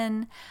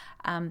skin.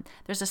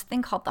 There's this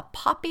thing called the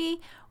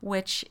Poppy,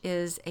 which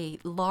is a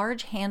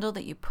large handle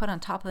that you put on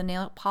top of the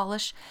nail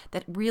polish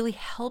that really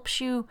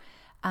helps you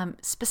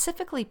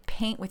specifically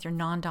paint with your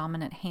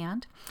non-dominant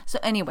hand. So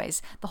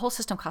anyways, the whole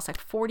system costs like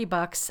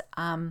 $40.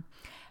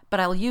 But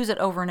I'll use it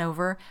over and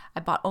over.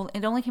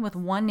 It only came with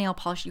one nail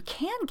polish. You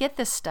can get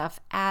this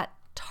stuff at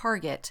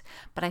Target,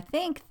 but I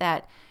think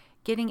that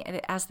getting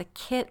it as the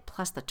kit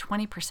plus the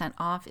 20%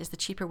 off is the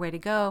cheaper way to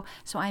go.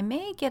 So I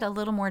may get a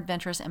little more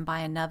adventurous and buy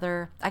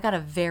another. I got a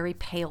very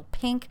pale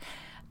pink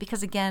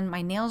because, again,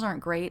 my nails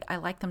aren't great. I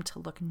like them to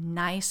look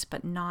nice,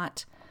 but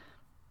not,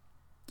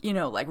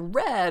 like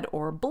red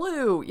or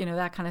blue,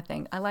 that kind of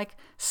thing. I like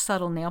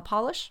subtle nail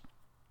polish.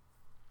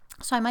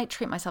 So I might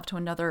treat myself to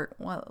another,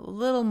 a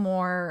little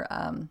more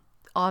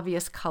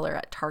obvious color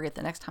at Target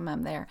the next time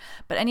I'm there.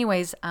 But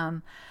anyways,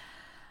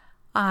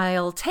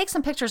 I'll take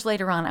some pictures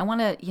later on. I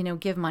want to,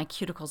 give my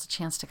cuticles a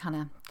chance to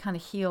kind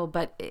of heal,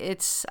 but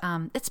it's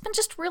been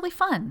just really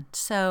fun.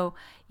 So,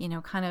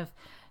 kind of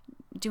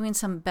doing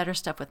some better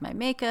stuff with my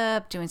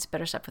makeup, doing some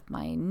better stuff with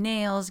my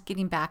nails,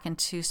 getting back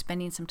into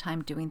spending some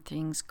time doing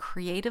things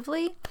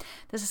creatively.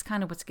 This is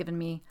kind of what's given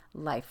me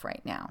life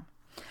right now.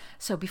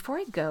 So before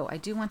I go, I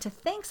do want to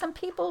thank some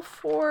people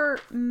for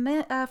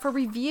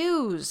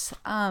reviews.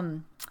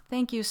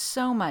 Thank you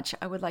so much.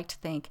 I would like to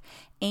thank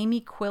Amy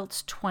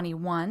Quilts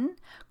 21,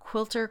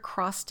 Quilter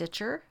Cross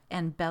Stitcher,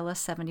 and Bella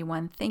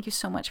 71. Thank you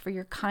so much for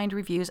your kind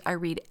reviews. I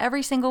read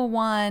every single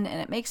one, and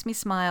it makes me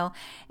smile.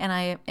 And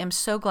I am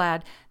so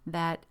glad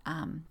that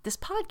this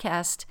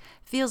podcast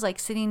feels like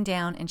sitting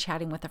down and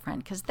chatting with a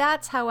friend, because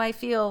that's how I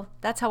feel.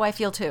 That's how I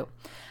feel too.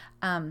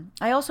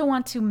 I also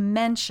want to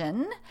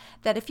mention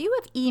that if you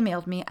have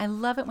emailed me, I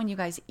love it when you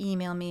guys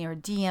email me or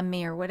DM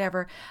me or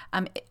whatever,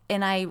 and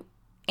I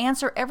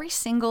answer every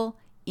single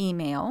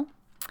email,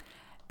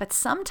 but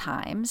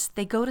sometimes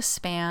they go to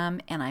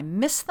spam and I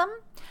miss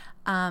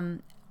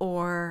them,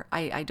 or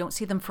I don't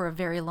see them for a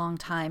very long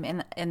time.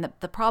 And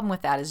the problem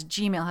with that is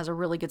Gmail has a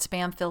really good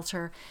spam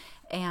filter,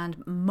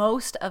 and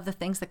most of the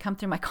things that come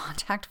through my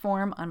contact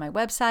form on my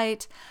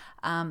website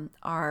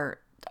are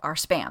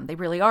spam. They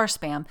really are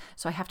spam.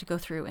 So I have to go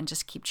through and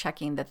just keep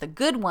checking that the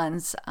good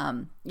ones,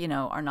 are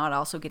not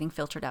also getting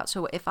filtered out.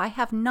 So if I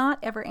have not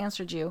ever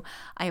answered you,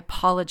 I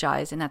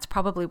apologize. And that's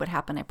probably what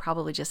happened. I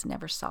probably just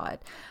never saw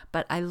it.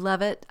 But I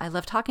love it. I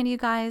love talking to you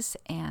guys.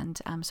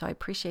 And so I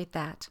appreciate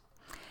that.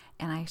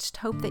 and I just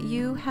hope that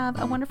you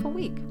have a wonderful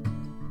week.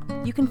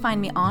 You can find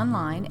me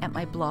online at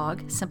my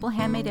blog, Simple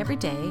Handmade Every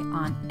Day,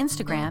 on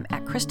Instagram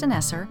at Kristen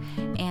Esser,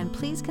 and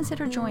please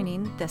consider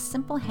joining the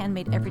Simple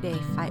Handmade Everyday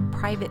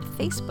private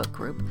Facebook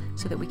group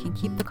so that we can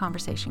keep the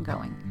conversation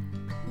going.